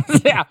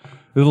 Yeah.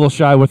 He was a little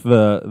shy with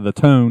the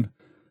tone.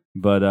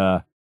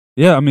 But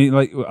yeah, I mean,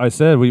 like I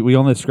said, we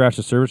only scratched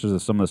the surface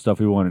of some of the stuff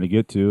we wanted to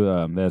get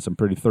to. They had some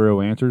pretty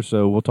thorough answers,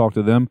 so we'll talk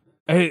to them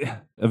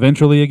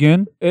eventually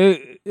again.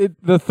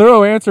 The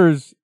thorough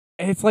answers,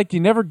 it's like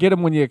you never get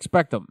them when you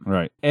expect them.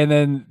 Right. And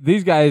then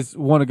these guys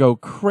want to go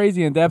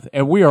crazy in depth,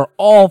 and we are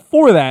all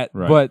for that.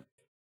 Right. But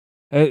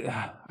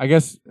I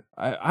guess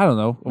I don't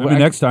know. Maybe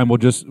next time we'll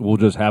just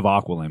have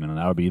Aqualamb, and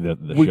that'll be the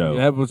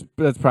show.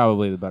 That's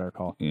probably the better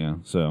call. Yeah.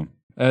 So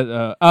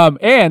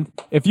And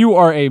if you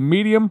are a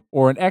medium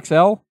or an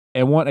XL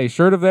and want a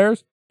shirt of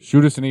theirs,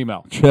 shoot us an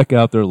email. check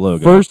out their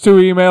logo. First 2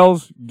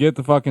 emails, get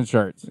the fucking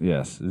shirts.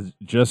 Yes, it's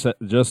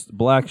just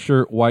black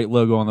shirt, white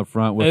logo on the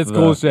front. With It's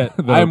cool shit.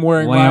 the I'm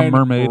wearing lamb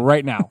mine mermaid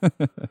right now.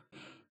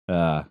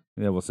 Yeah,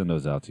 we'll send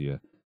those out to you.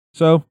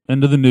 So,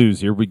 into the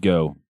news. Here we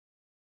go.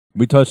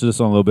 We touched this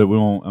on a little bit. We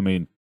won't. I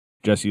mean,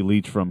 Jesse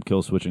Leach from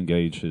Killswitch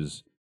Engage,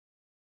 his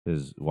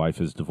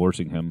wife is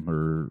divorcing him,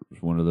 or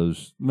one of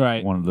those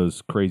Right. one of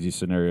those crazy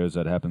scenarios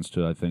that happens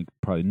to, I think,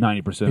 probably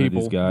 90% of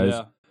these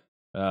guys.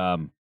 Yeah.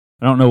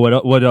 I don't know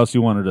what else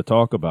you wanted to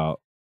talk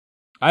about.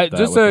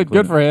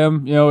 Good for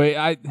him.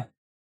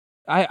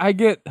 I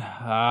get.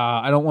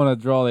 I don't want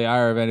to draw the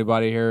ire of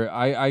anybody here.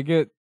 I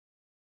get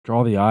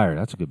Draw the ire.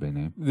 That's a good big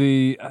name.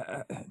 the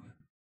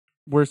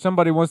where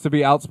somebody wants to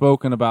be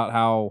outspoken about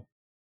how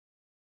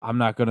I'm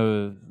not going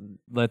to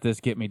let this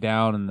get me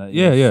down, and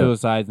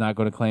suicide's not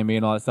going to claim me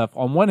and all that stuff.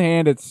 On one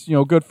hand, it's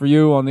good for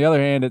you. On the other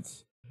hand,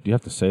 it's Do you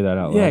have to say that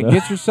out yeah. loud?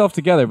 Get yourself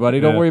together, buddy.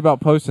 Don't worry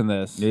about posting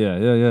this.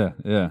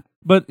 Yeah.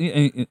 But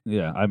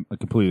yeah, I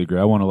completely agree.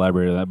 I won't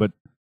elaborate on that. But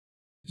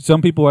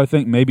some people, I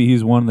think, maybe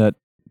he's one that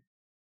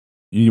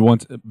you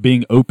want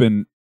being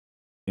open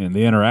in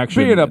the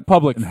interaction. Being a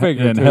public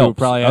figure and too, helps.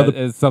 probably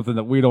is something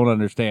that we don't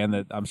understand.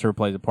 That I'm sure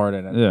plays a part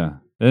in it. Yeah,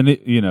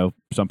 and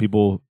some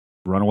people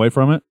run away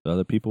from it.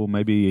 Other people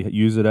maybe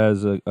use it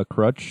as a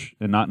crutch,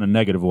 and not in a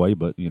negative way,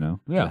 but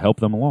to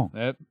help them along.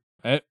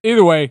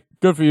 Either way,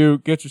 good for you.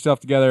 Get yourself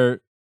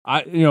together.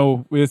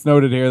 It's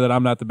noted here that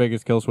I'm not the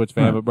biggest Kill Switch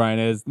fan, but Brian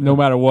is. No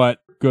matter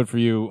what, good for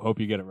you. Hope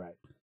you get it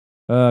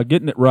right.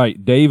 Getting it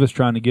right. Dave is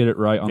trying to get it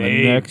right on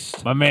the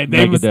next my man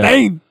Dave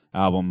Mustaine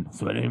album.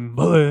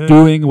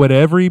 Doing what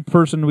every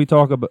person we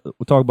talk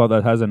about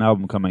that has an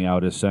album coming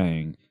out is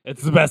saying.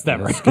 It's the best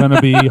ever. It's going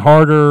to be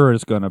harder.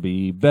 It's going to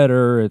be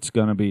better. It's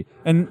going to be...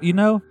 And,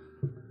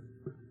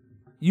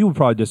 you would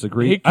probably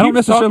disagree. He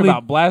keeps talking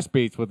about blast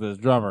beats with his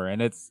drummer,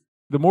 and it's...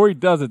 The more he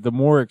does it, the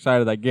more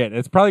excited I get.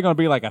 It's probably going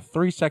to be like a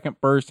 3-second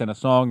burst in a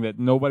song that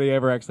nobody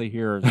ever actually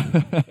hears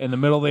in the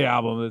middle of the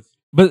album.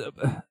 But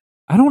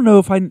I don't know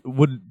if I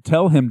would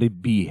tell him to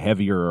be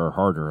heavier or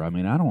harder. I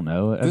mean, I don't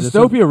know.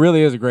 Dystopia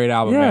really is a great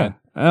album, man.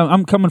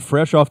 I'm coming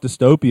fresh off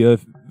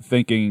Dystopia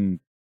thinking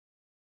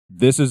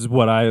this is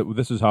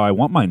how I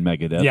want my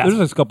Megadeth. Yes.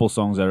 There's a couple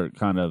songs that are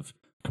kind of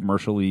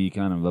commercially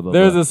kind of blah, blah,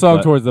 There's blah, a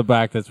song towards the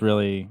back that's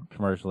really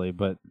commercially,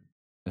 but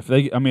if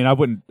they, I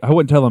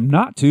wouldn't tell them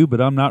not to,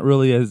 but I'm not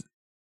really as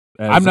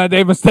I'm not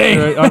Dave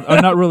Mustaine.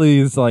 I'm not really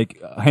as like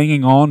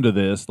hanging on to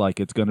this like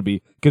it's going to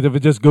be, because if it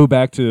just go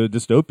back to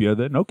Dystopia,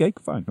 then okay,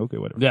 fine, okay,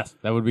 whatever. Yes,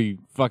 that would be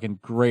fucking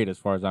great as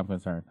far as I'm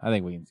concerned. I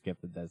think we can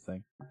skip the Death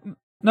thing.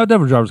 Now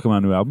Devil Driver's coming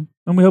out a new album,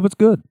 and we hope it's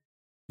good.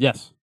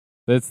 Yes,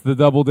 it's the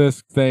double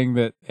disc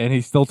thing and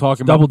he's still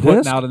talking about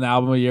putting out an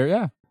album a year.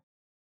 Yeah,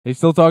 he's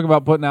still talking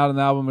about putting out an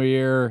album a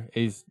year.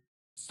 He's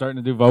starting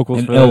to do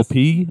vocals for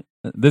LP.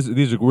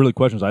 These are really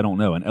questions I don't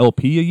know. An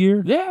LP a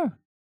year? Yeah.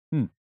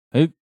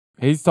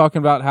 He's talking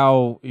about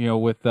how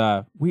with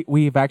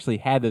we've actually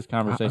had this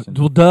conversation.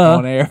 Well, duh,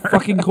 on air,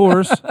 fucking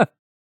course.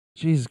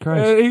 Jesus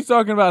Christ. He's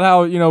talking about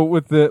how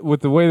with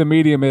the way the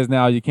medium is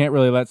now, you can't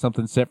really let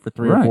something sit for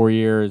 3 or 4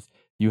 years.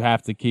 You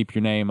have to keep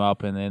your name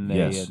up and then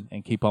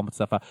and keep pumping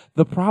stuff out.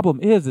 The problem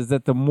is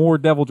that the more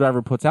Devil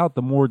Driver puts out,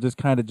 the more just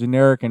kind of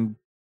generic and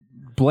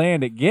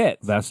bland it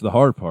gets. That's the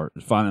hard part,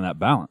 is finding that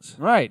balance.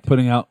 Right.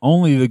 Putting out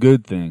only the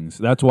good things.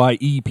 That's why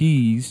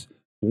EPs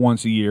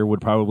once a year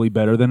would probably be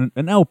better than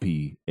an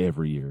LP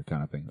every year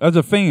kind of thing. As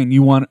a fan,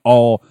 you want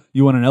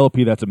an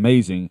LP that's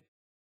amazing,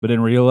 but in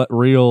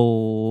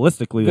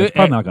realistically, that's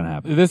probably not going to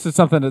happen. This is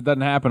something that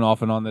doesn't happen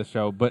often on this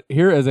show, but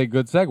here is a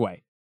good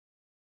segue.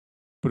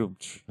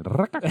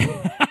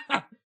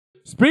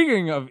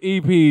 Speaking of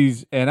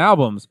EPs and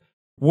albums,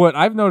 what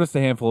I've noticed a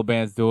handful of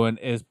bands doing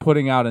is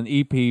putting out an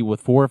EP with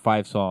 4 or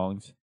 5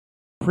 songs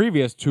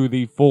previous to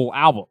the full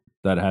album.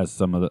 That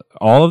has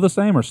all of the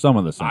same or some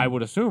of the same? I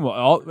would assume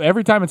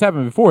every time it's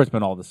happened before, it's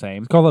been all the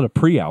same. Let's call it a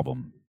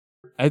pre-album.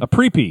 A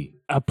pre-P.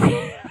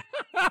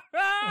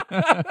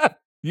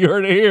 You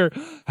heard it here.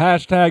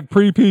 Hashtag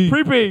pre-P.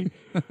 Pre-P.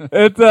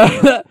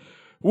 It's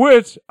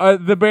which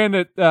the band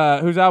that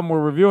whose album we're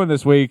reviewing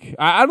this week.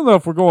 I don't know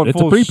if we're going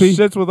full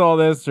shits with all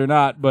this or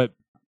not, but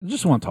I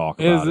just want to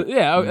talk about it.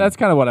 Yeah, that's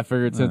kind of what I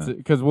figured,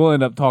 because we'll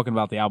end up talking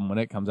about the album when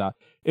it comes out.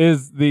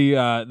 Is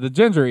the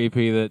Ginger EP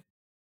that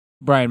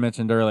Brian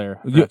mentioned earlier.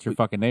 That's your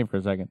fucking name for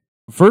a second.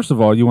 First of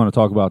all, you want to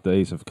talk about the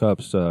Ace of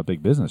Cups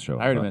Big Business show.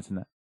 I already mentioned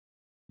that.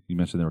 You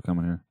mentioned they were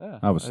coming here? Yeah.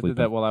 I was sleeping. I did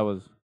that while I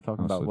was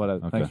talking about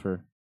sleeping. Thanks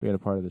for being a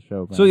part of the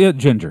show, Brian. So yeah,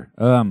 Ginger.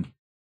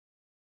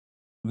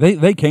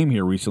 They came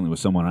here recently with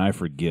someone I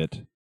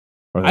forget.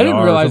 I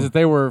didn't realize that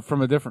they were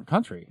from a different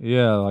country.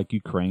 Yeah, like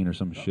Ukraine or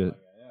some shit.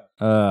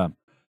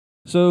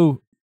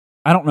 So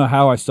I don't know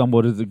how I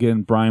stumbled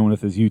again, Brian,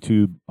 with his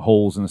YouTube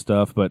holes and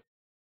stuff, but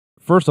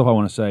first off, I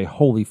want to say,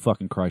 holy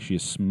fucking Christ, she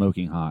is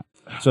smoking hot.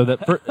 So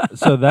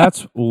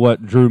that's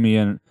what drew me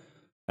in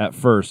at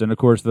first, and of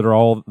course, they're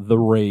all the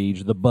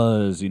rage, the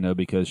buzz,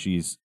 because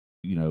she's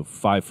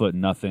 5 foot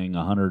nothing,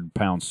 100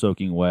 pounds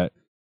soaking wet,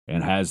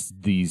 and has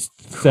these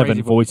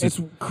 7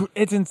 voices.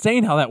 It's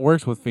insane how that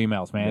works with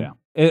females, man.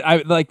 Yeah.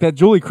 I like that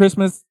Julie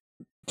Christmas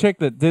chick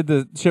that did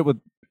the shit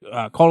with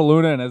Call to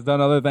Luna and has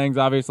done other things.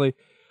 Obviously,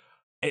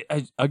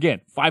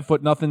 again, 5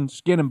 foot nothing,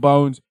 skin and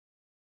bones.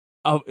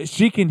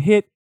 She can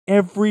hit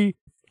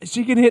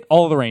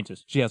all of the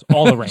ranges. She has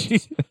all the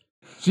ranges.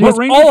 She has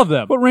all of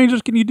them. What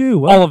ranges can you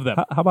do? All of them.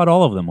 How about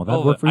all of them? Will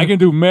that work for you? I can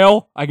do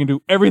male. I can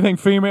do everything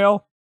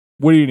female.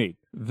 What do you need?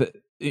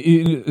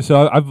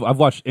 So I've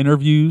watched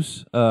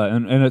interviews,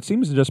 and it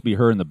seems to just be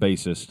her and the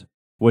bassist,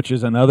 which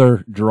is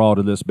another draw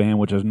to this band,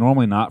 which is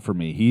normally not for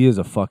me. He is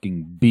a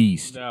fucking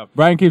beast. Yeah.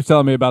 Brian keeps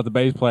telling me about the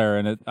bass player,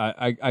 and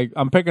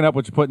I'm picking up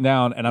what you're putting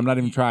down, and I'm not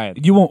even trying.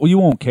 You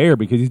won't care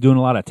because he's doing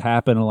a lot of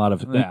tapping, a lot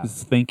of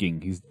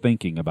thinking. He's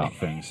thinking about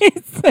things.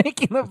 He's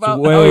thinking about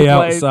it's way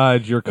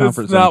outside your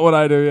comfort zone. It's not what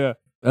I do. Yeah.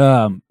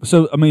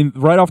 So I mean,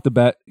 right off the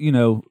bat, you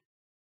know,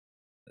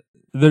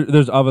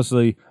 there's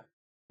obviously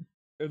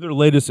their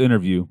latest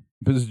interview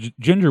because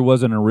Ginger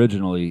wasn't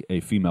originally a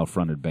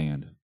female-fronted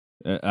band.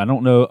 I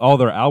don't know all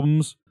their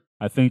albums.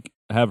 I think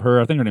have her.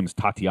 I think her name is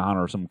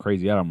Tatiana or something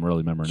crazy. I don't really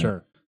remember her name.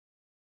 Sure.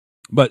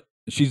 But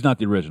she's not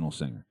the original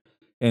singer,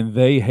 and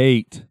they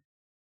hate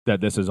that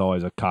this is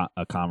always a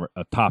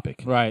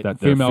topic, Right? That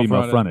they're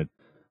female-fronted.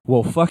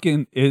 Well,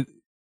 fucking it.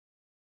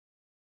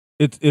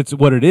 It's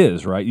what it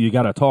is, right? You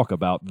got to talk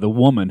about the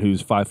woman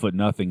who's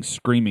 5'0"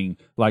 screaming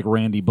like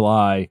Randy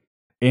Bly,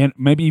 and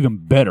maybe even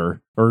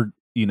better or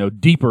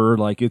deeper.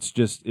 Like it's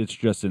just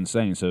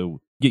insane.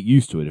 So get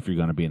used to it if you're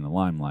going to be in the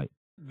limelight.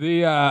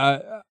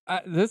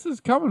 This is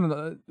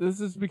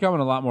becoming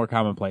a lot more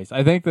commonplace.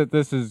 I think that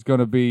this is going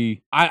to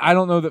be. I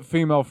don't know that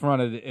female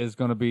fronted is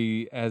going to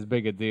be as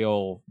big a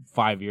deal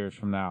 5 years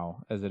from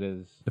now as it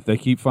is if they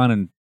keep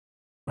finding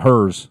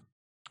hers.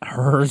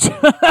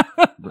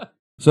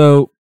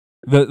 So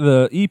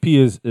the EP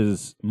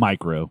is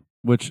Micro,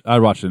 which I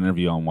watched an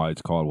interview on why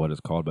it's called what it's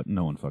called, but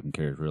no one fucking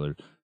cares really.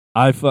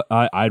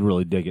 I'd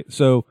really dig it.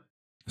 So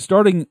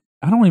starting,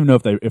 I don't even know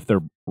if they're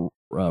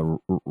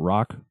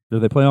rock. Do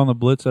they play on the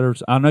Blitz?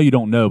 I know you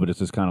don't know, but it's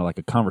just kind of like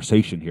a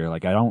conversation here.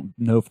 Like I don't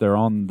know if they're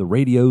on the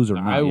radios or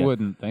not. I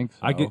wouldn't think so.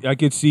 I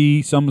could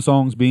see some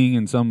songs being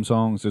in some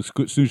songs. As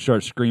soon as you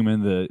start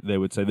screaming, they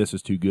would say, "This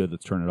is too good.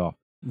 Let's turn it off."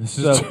 This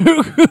is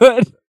too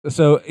good.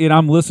 So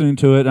I'm listening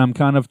to it. I'm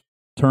kind of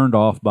turned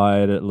off by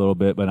it a little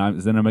bit, but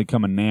then I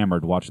become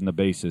enamored watching the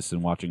bassist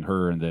and watching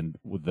her, and then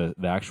with the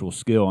actual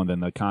skill, and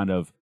then the kind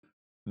of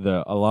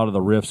a lot of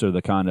the riffs are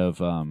the kind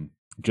of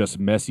just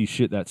messy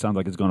shit that sounds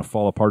like it's going to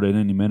fall apart at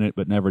any minute,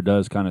 but never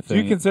does, kind of thing.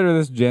 Do you consider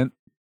this gent?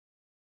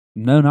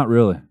 No, not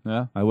really.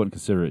 Yeah, I wouldn't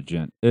consider it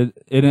gent.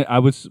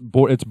 It's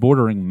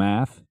bordering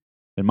math.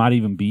 It might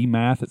even be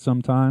math at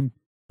some time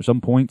or some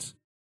points,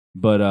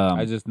 but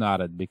I just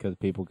nodded because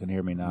people can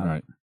hear me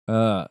nod.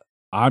 Right.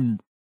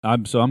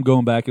 I'm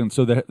going back, and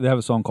so they have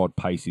a song called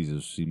Pisces,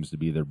 which seems to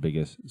be their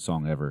biggest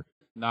song ever.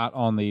 Not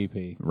on the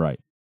EP, right?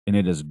 And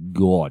it is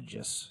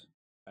gorgeous.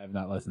 I have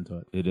not listened to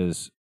it. It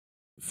is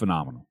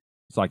phenomenal.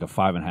 It's like a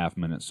 5.5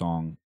 minute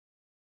song,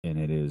 and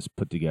it is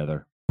put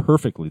together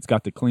perfectly. It's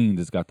got the cleans,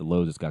 it's got the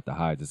lows, it's got the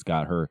highs, it's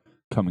got her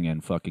coming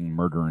in, fucking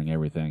murdering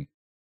everything.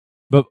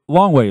 But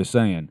long way of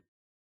saying,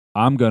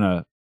 I'm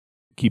gonna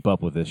keep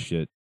up with this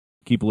shit.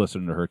 Keep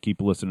listening to her.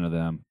 Keep listening to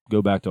them.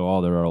 Go back to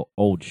all their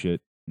old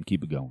shit and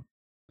keep it going.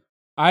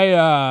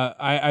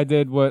 I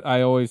did what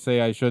I always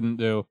say I shouldn't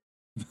do.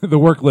 The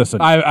work listen.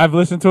 I've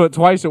listened to it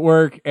twice at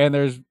work, and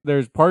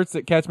there's parts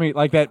that catch me,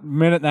 like that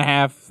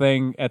 1.5-minute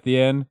thing at the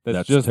end.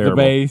 That's just terrible.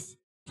 The bass.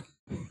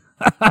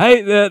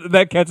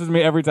 That catches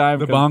me every time.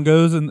 The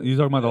bongos, and you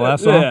talking about the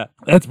last song? Yeah,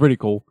 that's pretty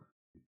cool.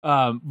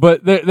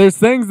 But there's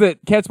things that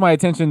catch my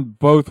attention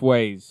both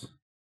ways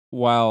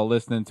while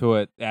listening to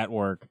it at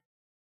work.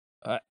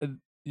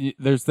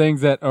 There's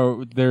things that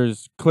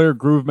there's clear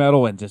groove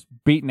metal and just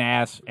beating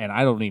ass, and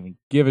I don't even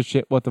give a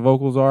shit what the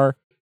vocals are.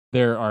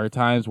 There are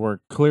times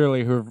where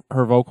clearly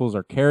her vocals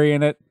are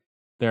carrying it.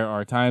 There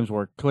are times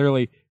where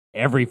clearly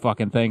every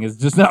fucking thing is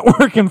just not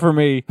working for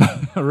me.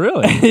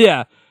 Really?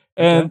 Yeah.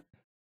 And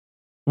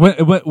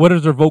what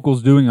is her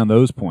vocals doing on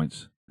those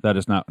points? That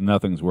is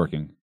nothing's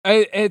working.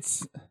 I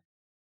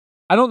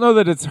don't know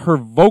that it's her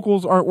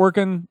vocals aren't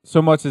working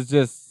so much as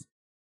just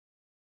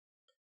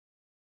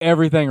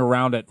everything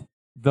around it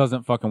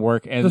doesn't fucking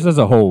work. And this as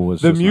a whole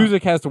was the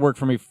music has to work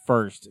for me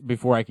first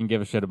before I can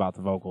give a shit about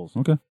the vocals.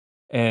 Okay.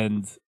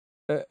 And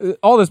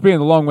all this being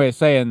the long way of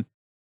saying,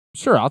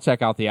 sure, I'll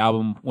check out the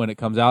album when it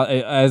comes out.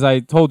 As I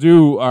told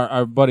you,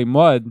 our buddy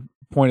Mud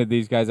pointed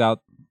these guys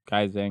out,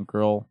 guys and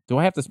girl. Do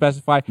I have to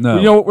specify? No.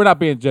 You know what? We're not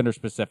being gender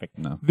specific.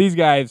 No. These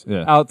guys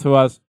out to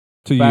us.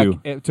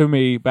 To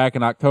me back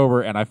in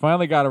October, and I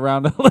finally got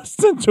around to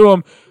listening to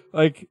them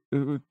like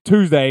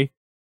Tuesday,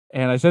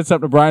 and I said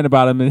something to Brian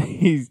about him, and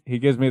he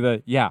gives me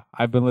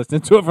I've been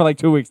listening to it for like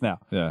 2 weeks now.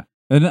 Yeah.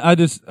 And I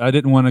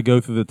didn't want to go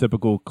through the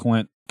typical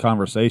Clint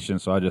conversation,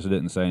 so I just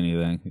didn't say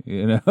anything.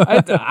 You know,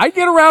 I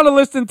get around to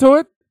listening to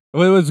it.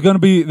 Well, it was going to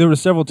be. There were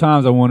several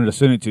times I wanted to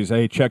send it to you,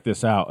 say, "Hey, check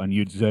this out," and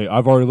you'd say,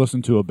 "I've already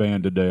listened to a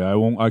band today.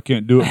 I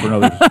can't do it for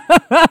another."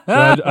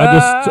 So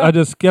I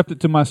just kept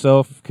it to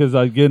myself because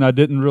I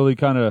didn't really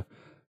kind of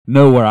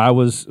know where I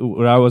was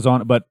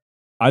on it. But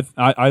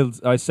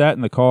I sat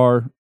in the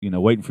car,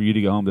 waiting for you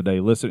to go home today,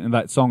 listening to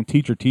that song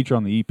 "Teacher, Teacher"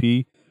 on the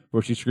EP,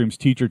 where she screams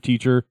 "Teacher,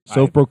 Teacher,"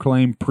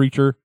 self-proclaimed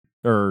preacher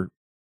or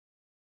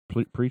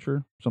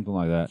preacher, something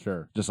like that.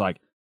 Sure, just like,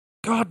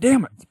 God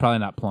damn it! It's probably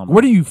not plumber.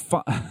 Where do you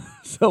find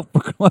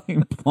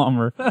self-proclaimed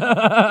plumber?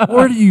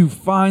 Where do you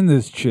find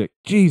this chick?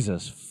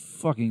 Jesus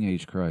fucking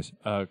H Christ!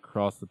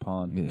 Across the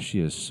pond. Yeah, she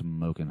is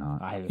smoking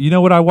hot. You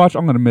know what I watch?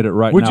 I'm going to admit it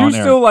right now. Would you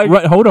still like?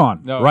 Right, hold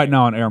on. No, right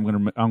now on air, I'm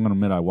going to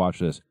admit I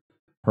watched this.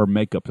 Her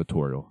makeup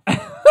tutorial.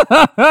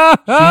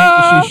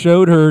 She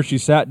showed her. She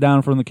sat down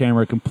in front of the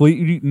camera,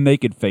 completely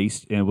naked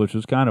faced, which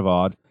was kind of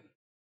odd.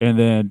 And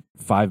then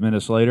 5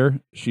 minutes later,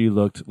 she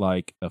looked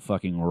like a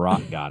fucking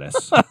rock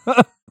goddess.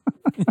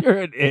 You're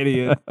an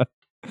idiot.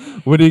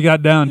 When you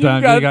got downtime,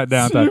 you got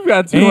downtime. You've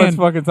got too much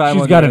fucking time.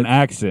 She's on got your an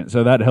accent,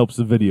 so that helps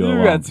the video. You've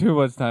along. got too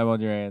much time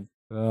on your hands.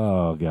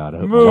 Oh God, I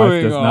hope my Moving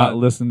wife does on. not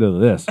listen to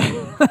this.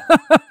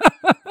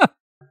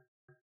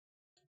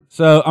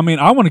 So I mean,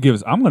 I'm going to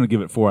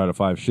give it 4 out of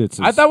 5 shits.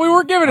 I thought we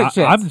were giving it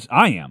shit.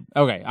 I am.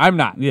 Okay, I'm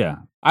not. Yeah.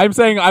 I'm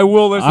saying I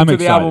will listen I'm to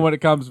excited. the album when it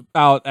comes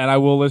out, and I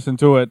will listen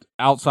to it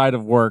outside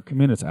of work. I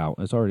mean, it's out.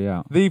 It's already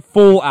out. The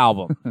full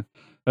album.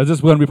 Is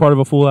this going to be part of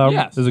a full album?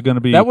 Yes. Is it going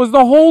to be? That was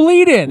the whole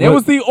lead-in. It What-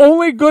 was the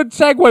only good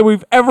segue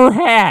we've ever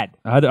had.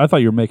 I thought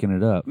you were making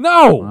it up.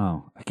 No.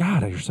 Oh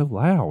God, you're so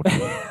loud.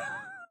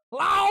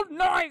 Loud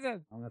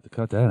noises. I'm going to have to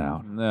cut that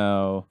out.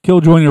 No.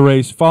 Kill, join,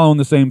 erase, following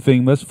the same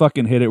theme. Let's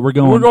fucking hit it. We're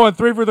going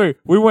 3 for 3.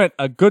 We went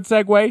a good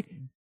segue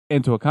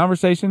into a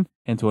conversation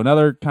into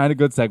another kind of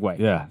good segue.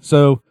 Yeah.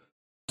 So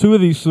 2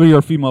 of these 3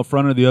 are female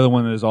fronted. The other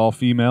one is all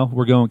female.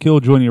 We're going kill,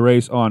 join,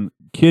 erase on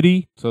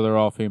Kitty, So they're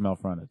all female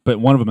fronted. but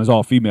one of them is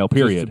all female. Just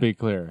Period. to be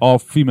clear. All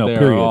female. They're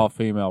Period. all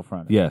female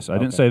fronted. Yes, I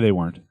didn't Okay. say they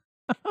weren't.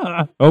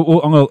 Oh,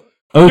 well, I'm going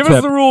to. Give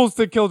us the rules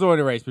to kill, join,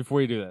 erase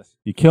before you do this.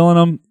 You killing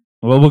them?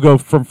 Well, we'll go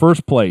from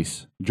first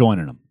place,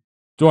 joining them.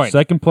 Join.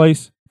 Second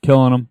place,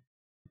 killing them.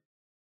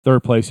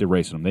 Third place,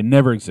 erasing them. They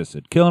never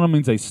existed. Killing them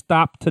means they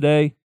stopped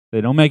today. They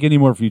don't make any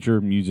more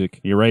future music.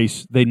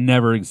 Erase, they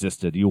never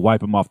existed. You wipe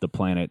them off the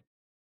planet.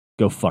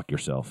 Go fuck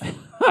yourself.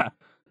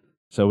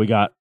 So we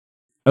got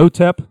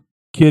OTEP,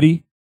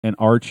 Kitty, and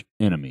Arch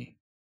Enemy.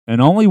 And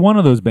only one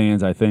of those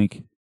bands, I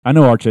think, I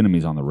know Arch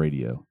Enemy's on the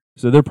radio.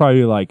 So they're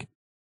probably like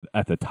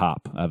at the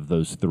top of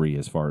those 3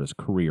 as far as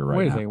career right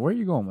Wait a now. second. Where are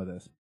you going with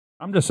this?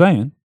 I'm just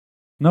saying.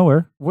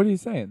 Nowhere. What are you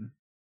saying?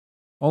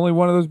 Only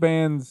one of those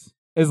bands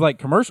is like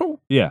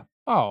commercial? Yeah,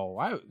 Oh,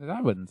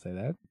 I wouldn't say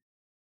that.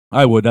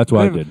 I would. That's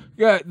what I They've- did.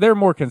 Yeah, they're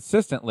more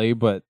consistently,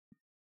 but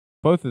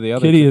both of the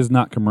other Kitty is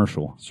not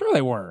commercial. sure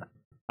they were.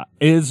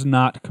 Is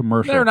not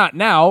commercial. They're not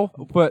now,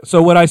 but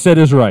So what I said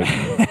is right.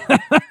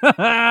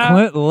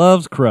 Clint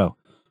loves Crow.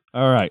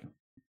 All right.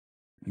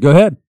 Go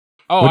ahead.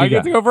 Oh, What do I you get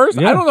got? to go first?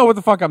 Yeah. I don't know what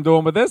the fuck I'm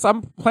doing with this.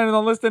 I'm planning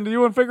on listening to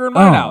you and figuring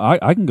mine out.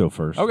 I can go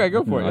first. Okay,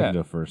 go for it, I yeah. can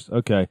go first.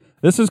 Okay.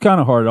 This is kind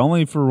of hard,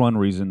 only for one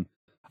reason.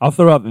 I'll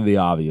throw out the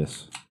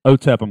obvious.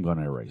 OTEP I'm going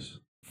to erase.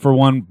 For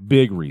one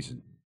big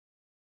reason.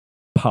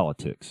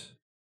 Politics.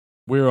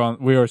 We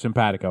are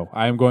simpatico.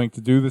 I am going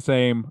to do the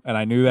same, and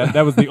I knew that.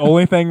 That was the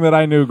only thing that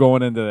I knew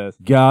going into this.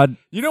 God,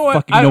 You know what?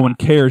 fucking no one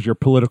cares your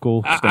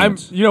political I'm.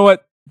 stance. You know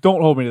what?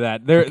 Don't hold me to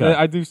that. Okay.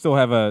 I do still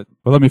have a.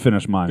 Well, let me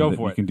finish mine. Go then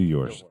for you it. can do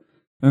yours.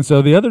 And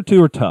so the other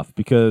 2 are tough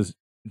because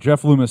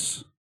Jeff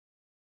Loomis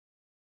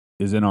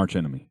is an arch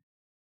enemy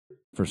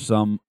for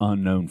some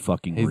unknown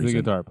fucking He's reason.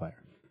 the guitar player.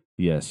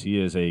 Yes, he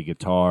is a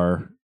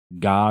guitar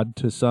god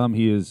to some.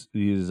 He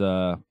is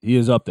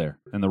up there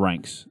in the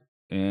ranks,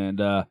 and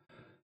I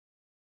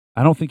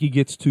don't think he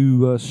gets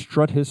to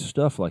strut his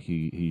stuff like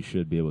he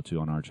should be able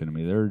to on Arch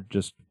Enemy. They're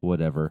just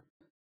whatever.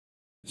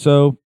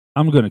 So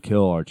I'm gonna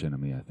kill Arch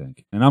Enemy, I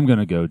think, and I'm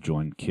gonna go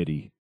join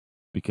Kitty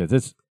because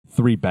it's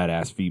 3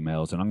 badass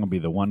females, and I'm gonna be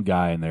the one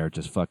guy in there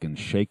just fucking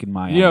shaking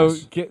my You know,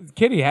 ass.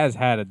 Kitty has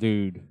had a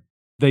dude.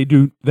 They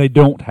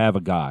don't have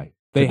a guy.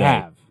 They today.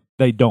 have,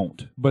 They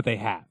don't. but they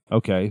have.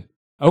 Okay.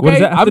 Okay, does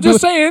that have I'm to do just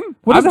with- saying.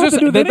 what does I'm that have just. to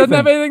do with That doesn't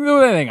have anything? anything to do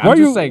with anything. Why I'm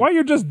just saying. why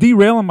you're just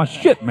derailing my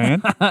shit,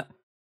 man?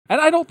 And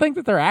I don't think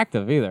that they're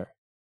active either.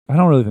 I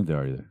don't really think they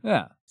are either.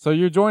 Yeah. So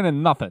you're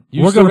joining nothing.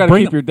 You We're still gonna got to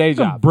bring keep your day I'm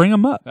gonna job. Bring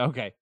them up.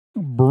 Okay.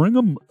 Bring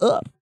them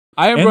up.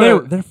 I am And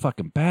going they're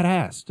fucking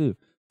badass too.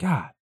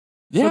 God,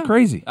 Yeah. so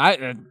crazy. not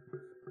going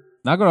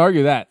to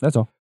argue that. That's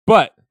all.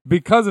 But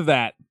because of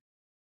that,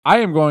 I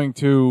am going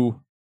to.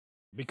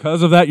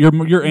 Because of that, your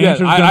Yes,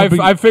 answer.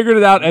 I figured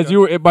it out as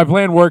you. My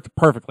plan worked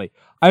perfectly.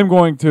 I'm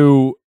going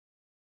to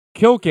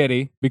kill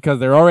Kitty because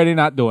they're already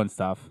not doing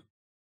stuff.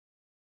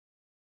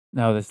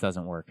 No, this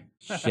doesn't work.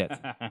 Shit.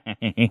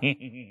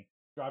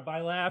 Drive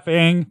by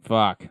laughing.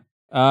 Fuck.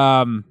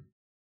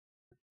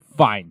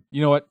 Fine.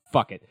 You know what?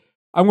 Fuck it.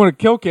 I'm going to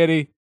kill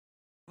Kitty.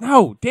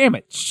 No, damn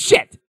it.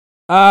 Shit.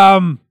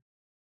 I'm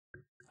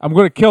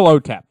going to kill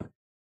OTEP.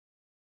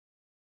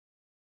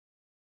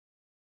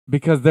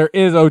 Because there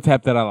is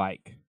OTEP that I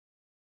like.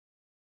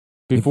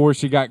 Before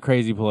she got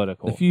crazy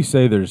political. If you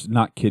say there's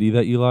not Kitty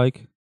that you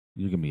like,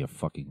 you're gonna be a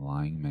fucking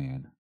lying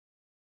man.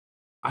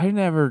 I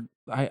never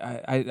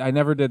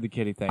did the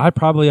Kitty thing. I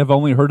probably have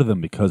only heard of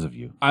them because of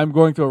you. I'm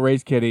going to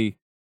erase Kitty.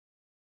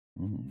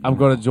 I'm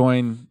going to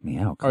join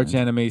Meow, Arch Clint.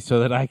 Enemy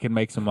so that I can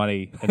make some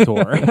money and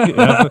tour.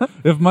 Yeah,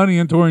 if money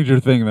and touring's your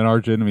thing, then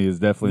Arch Enemy is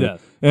definitely.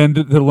 Yes. And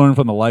to learn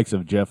from the likes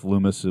of Jeff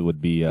Loomis, it would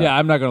be. Yeah,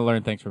 I'm not going to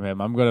learn things from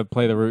him. I'm going to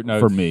play the root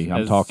notes For me,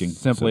 I'm as talking,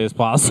 simply so- as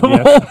possible.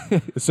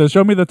 Yes. So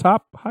show me the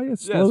top,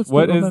 highest, Yes. lowest.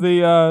 What on is that.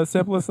 the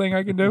simplest thing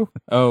I can do?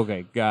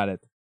 Okay, got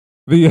it.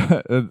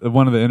 The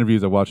one of the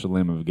interviews I watched, the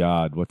Lamb of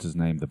God. What's his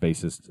name? The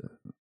bassist.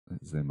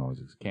 His name always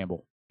is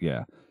Campbell.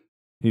 Yeah,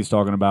 he's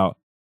talking about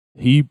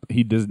he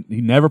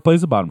never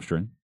plays the bottom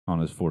string on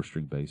his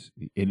 4-string bass.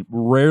 He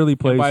rarely And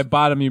plays by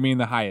bottom, you mean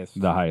the highest.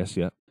 the highest.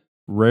 Yeah,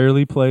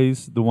 rarely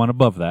plays the one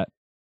above that.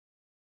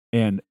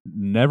 and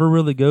never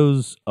really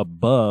goes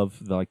above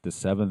the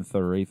 7th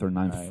or 8th or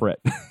 9th Right. fret.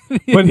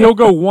 But he'll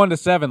go 1 to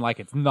 7 like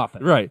it's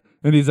nothing. Right.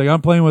 And he's like, I'm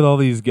playing with all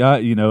these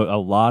guys. A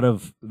lot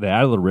of the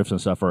Adler riffs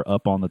and stuff are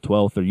up on the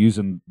 12th. They're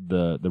using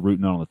the root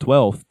note on the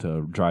 12th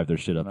to drive their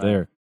shit up Right.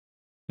 there.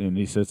 And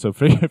he said, so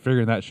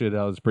figuring that shit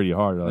out is pretty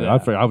hard.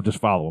 I would just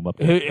follow him up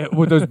there.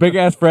 With those big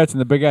ass frets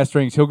and the big ass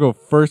strings, he'll go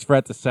 1st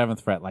fret to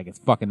 7th fret like it's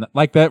fucking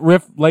like that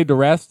riff laid to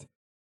rest.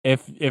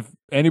 If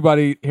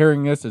anybody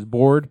hearing this is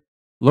bored,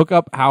 look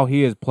up how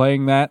he is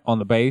playing that on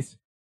the bass.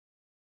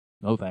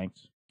 No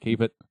thanks.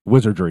 Keep it.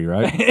 Wizardry,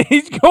 right?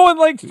 He's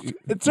going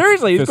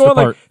seriously, he's Fist going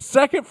apart.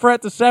 2nd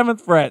fret to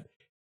 7th fret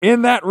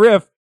in that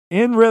riff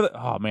in rhythm.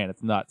 Oh man,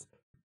 it's nuts.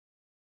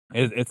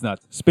 It's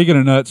nuts. Speaking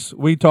of nuts,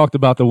 we talked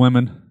about the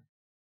women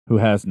who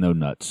has no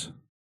nuts.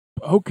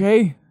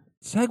 Okay.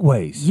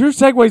 Segways. Your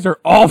segues are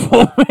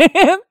awful,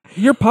 man.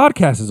 Your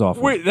podcast is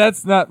awful. Wait,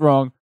 that's not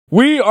wrong.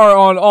 We are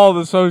on all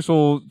the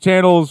social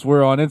channels.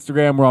 We're on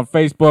Instagram. We're on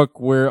Facebook.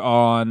 We're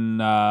on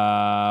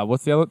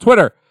what's the other?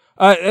 Twitter.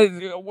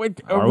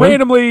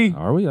 Randomly,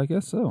 Are we? I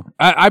guess so.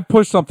 I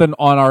pushed something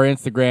on our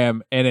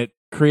Instagram and it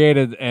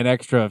created an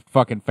extra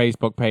fucking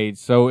Facebook page.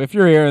 So if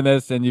you're hearing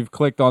this and you've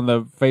clicked on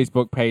the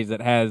Facebook page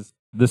that has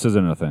This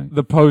isn't a thing.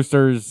 the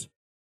posters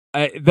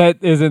that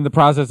is in the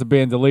process of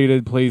being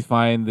deleted, please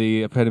find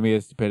the Epitome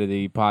of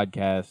Stupidity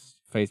podcast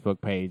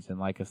Facebook page and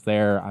like us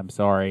there. I'm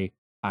sorry.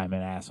 I'm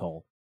an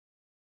asshole.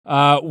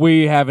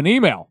 We have an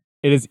email.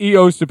 It is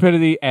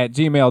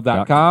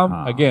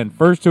eostupidity@gmail.com. Again,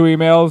 first 2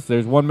 emails.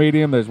 There's 1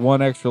 medium. There's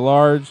 1 extra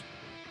large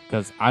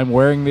because I'm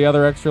wearing the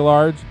other extra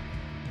large.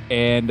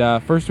 And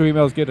first 2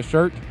 emails get a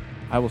shirt.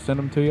 I will send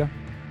them to you.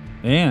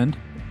 And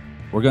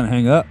we're going to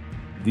hang up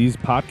these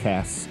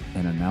podcasts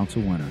and announce a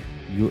winner.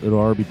 It'll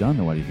already be done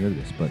though while you hear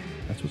this, but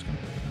that's what's going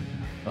to happen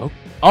right now.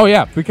 Oh,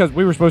 yeah, because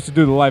we were supposed to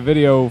do the live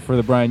video for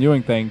the Brian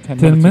Ewing thing 10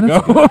 10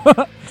 minutes minutes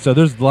ago. So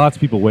there's lots of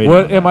people waiting.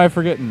 What on am that. I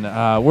forgetting?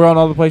 We're on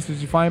all the places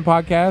you find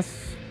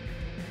podcasts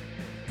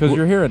because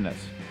you're hearing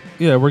this.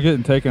 Yeah, we're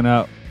getting taken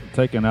out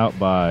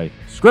by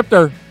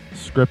Scripter.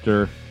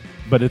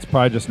 but it's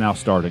probably just now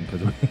starting because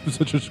we have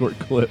such a short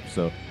clip.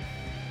 So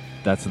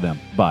that's them.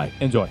 Bye.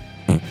 Enjoy.